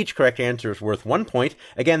guest. Each correct answer is worth 1 point.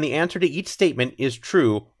 Again, the answer to each statement is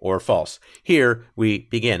true or false. Here we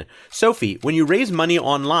begin. Sophie, when you raise money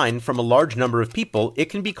online from a large number of people, it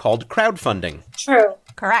can be called crowdfunding. True.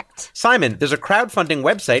 Correct. Simon, there's a crowdfunding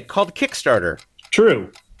website called Kickstarter.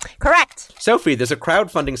 True. Correct. Sophie, there's a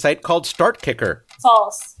crowdfunding site called StartKicker.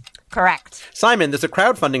 False. Correct. Simon, there's a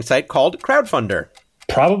crowdfunding site called Crowdfunder.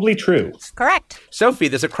 Probably true. Correct. Sophie,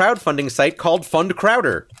 there's a crowdfunding site called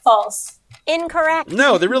FundCrowder. False. Incorrect.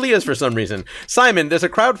 No, there really is for some reason. Simon, there's a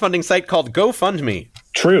crowdfunding site called GoFundMe.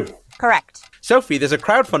 True. Correct. Sophie, there's a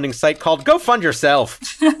crowdfunding site called Go Fund Yourself.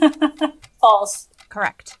 False.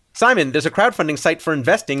 Correct. Simon, there's a crowdfunding site for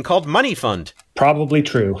investing called Money Fund. Probably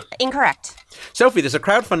true. Incorrect. Sophie, there's a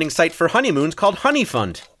crowdfunding site for honeymoons called Honey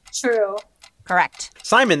Fund. True. Correct.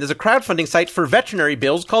 Simon, there's a crowdfunding site for veterinary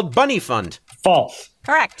bills called Bunny Fund. False.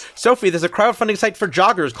 Correct. Sophie, there's a crowdfunding site for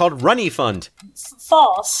joggers called Runny Fund.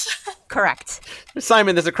 False. Correct.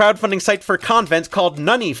 Simon, there's a crowdfunding site for convents called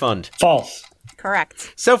Nunny Fund. False.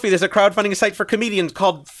 Correct. Sophie, there's a crowdfunding site for comedians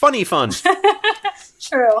called Funny Fund.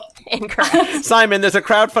 True. Incorrect. Simon, there's a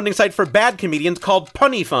crowdfunding site for bad comedians called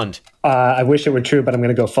Punny Fund. I wish it were true, but I'm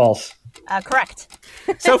going to go false. Correct.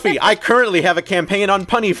 Sophie, I currently have a campaign on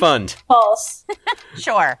Punny Fund. False.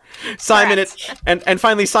 Sure. Simon, and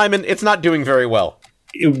finally, Simon, it's not doing very well.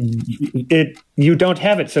 You don't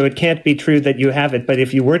have it, so it can't be true that you have it. But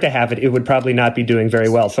if you were to have it, it would probably not be doing very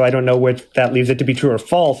well. So I don't know which that leaves it to be true or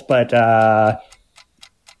false, but false.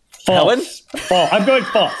 Helen? False. I'm going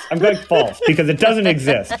false. I'm going false because it doesn't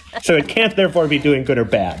exist. So it can't therefore be doing good or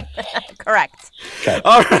bad. Correct. Okay.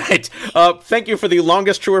 All right. Thank you for the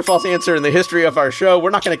longest true or false answer in the history of our show. We're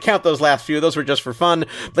not going to count those last few. Those were just for fun.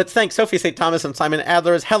 Let's thank Sophie St. Thomas and Simon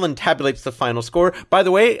Adler as Helen tabulates the final score. By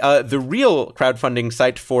the way, the real crowdfunding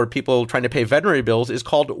site for people trying to pay veterinary bills is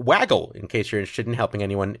called Waggle, in case you're interested in helping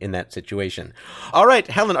anyone in that situation. All right,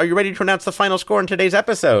 Helen, are you ready to announce the final score in today's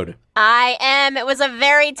episode? I am. It was a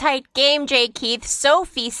very tight game, J. Keith.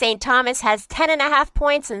 Sophie St. Thomas has 10.5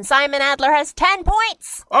 points and Simon Adler has 10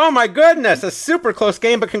 points. Oh my goodness, a super close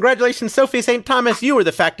game, but congratulations, Sophie St. Thomas. You are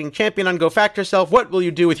the facting champion on Go Fact Yourself. What will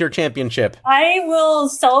you do with your championship? I will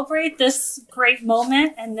celebrate this great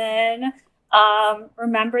moment and then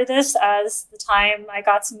remember this as the time I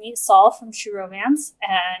got to meet Saul from True Romance.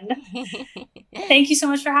 And thank you so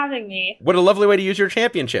much for having me. What a lovely way to use your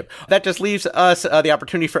championship. That just leaves us the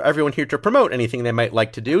opportunity for everyone here to promote anything they might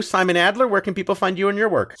like to do. Simon Adler, where can people find you and your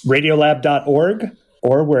work? Radiolab.org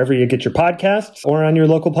or wherever you get your podcasts or on your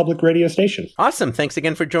local public radio station. Awesome. Thanks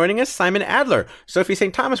again for joining us, Simon Adler. Sophie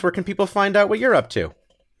St. Thomas, where can people find out what you're up to?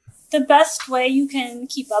 The best way you can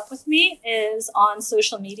keep up with me is on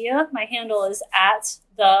social media. My handle is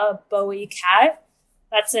 @TheBowieCat.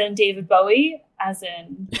 That's in David Bowie, as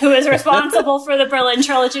in who is responsible for the Berlin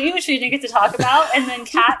trilogy, which we didn't get to talk about. And then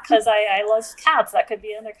cat, because I love cats. That could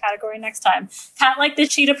be another category next time. Cat like the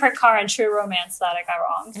cheetah print car in True Romance that I got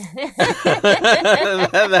wrong.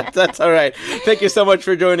 That's all right. Thank you so much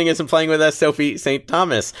for joining us and playing with us, Sophie St.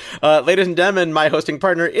 Thomas. Ladies and gentlemen, my hosting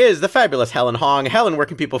partner is the fabulous Helen Hong. Helen, where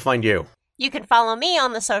can people find you? You can follow me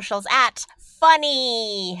on the socials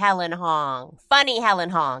 @Funny Helen Hong. Funny Helen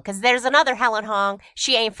Hong. Because there's another Helen Hong.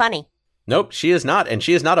 She ain't funny. Nope, she is not, and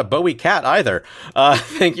she is not a Bowie cat either.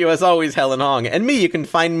 Thank you, as always, Helen Hong. And me, you can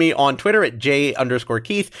find me on Twitter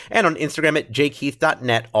 @J_Keith and on Instagram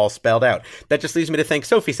 @jkeith.net, all spelled out. That just leaves me to thank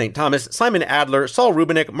Sophie St. Thomas, Simon Adler, Saul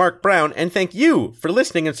Rubinek, Mark Brown, and thank you for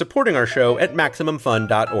listening and supporting our show at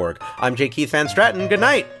MaximumFun.org. I'm J. Keith Van Stratton. Good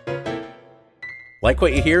night. Like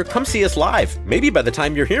what you hear? Come see us live. Maybe by the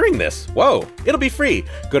time you're hearing this. Whoa, it'll be free.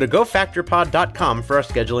 Go to gofactorpod.com for our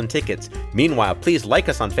schedule and tickets. Meanwhile, please like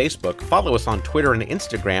us on Facebook, follow us on Twitter and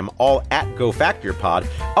Instagram, all @GoFactorPod,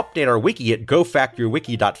 update our wiki at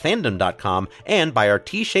gofactorwiki.fandom.com, and buy our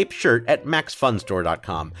T-shaped shirt at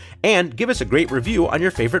maxfunstore.com. And give us a great review on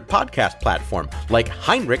your favorite podcast platform, like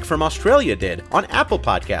Heinrich from Australia did on Apple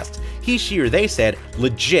Podcasts. He, she, or they said,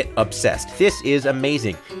 legit obsessed. This is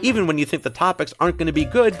amazing. Even when you think the topics aren't going to be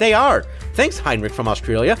good, they are. Thanks, Heinrich from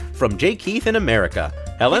Australia, from J. Keith in America.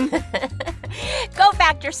 Helen? Go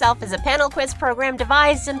Fact Yourself is a panel quiz program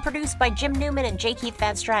devised and produced by Jim Newman and J. Keith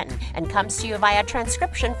Van Stratton and comes to you via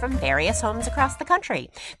transcription from various homes across the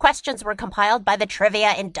country. Questions were compiled by the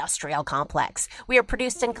Trivia Industrial Complex. We are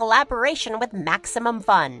produced in collaboration with Maximum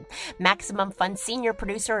Fun. Maximum Fun senior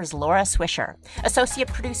producer is Laura Swisher. Associate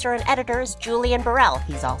producer and editor is Julian Burrell.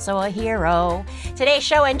 He's also a hero. Today's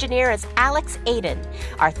show engineer is Alex Aiden.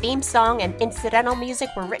 Our theme song and incidental music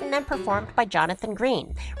were written and performed by Jonathan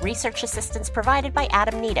Green. Research assistance provided by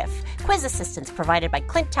Adam Neediff. Quiz assistance provided by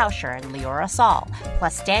Clint Tauscher and Leora Saul,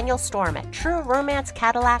 plus Daniel Storm at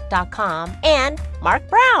TrueRomanceCadillac.com and Mark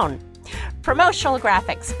Brown. Promotional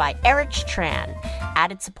graphics by Erich Tran.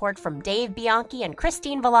 Added support from Dave Bianchi and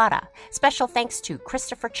Christine Vallada. Special thanks to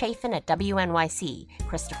Christopher Chafin at WNYC,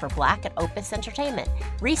 Christopher Black at Opus Entertainment,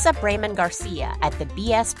 Risa Brayman Garcia at the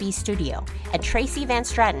BSB Studio, and Tracy Van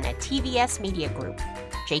Stratton at TVS Media Group.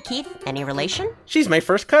 J. Keith, any relation? She's my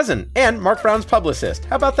first cousin and Mark Brown's publicist.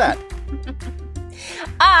 How about that?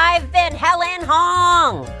 I've been Helen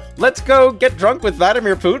Hong. Let's go get drunk with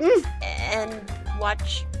Vladimir Putin? And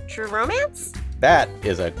watch True Romance? That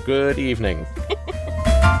is a good evening.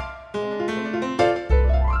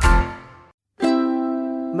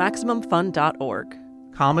 MaximumFun.org.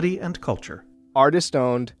 Comedy and culture. Artist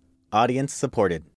owned. Audience supported.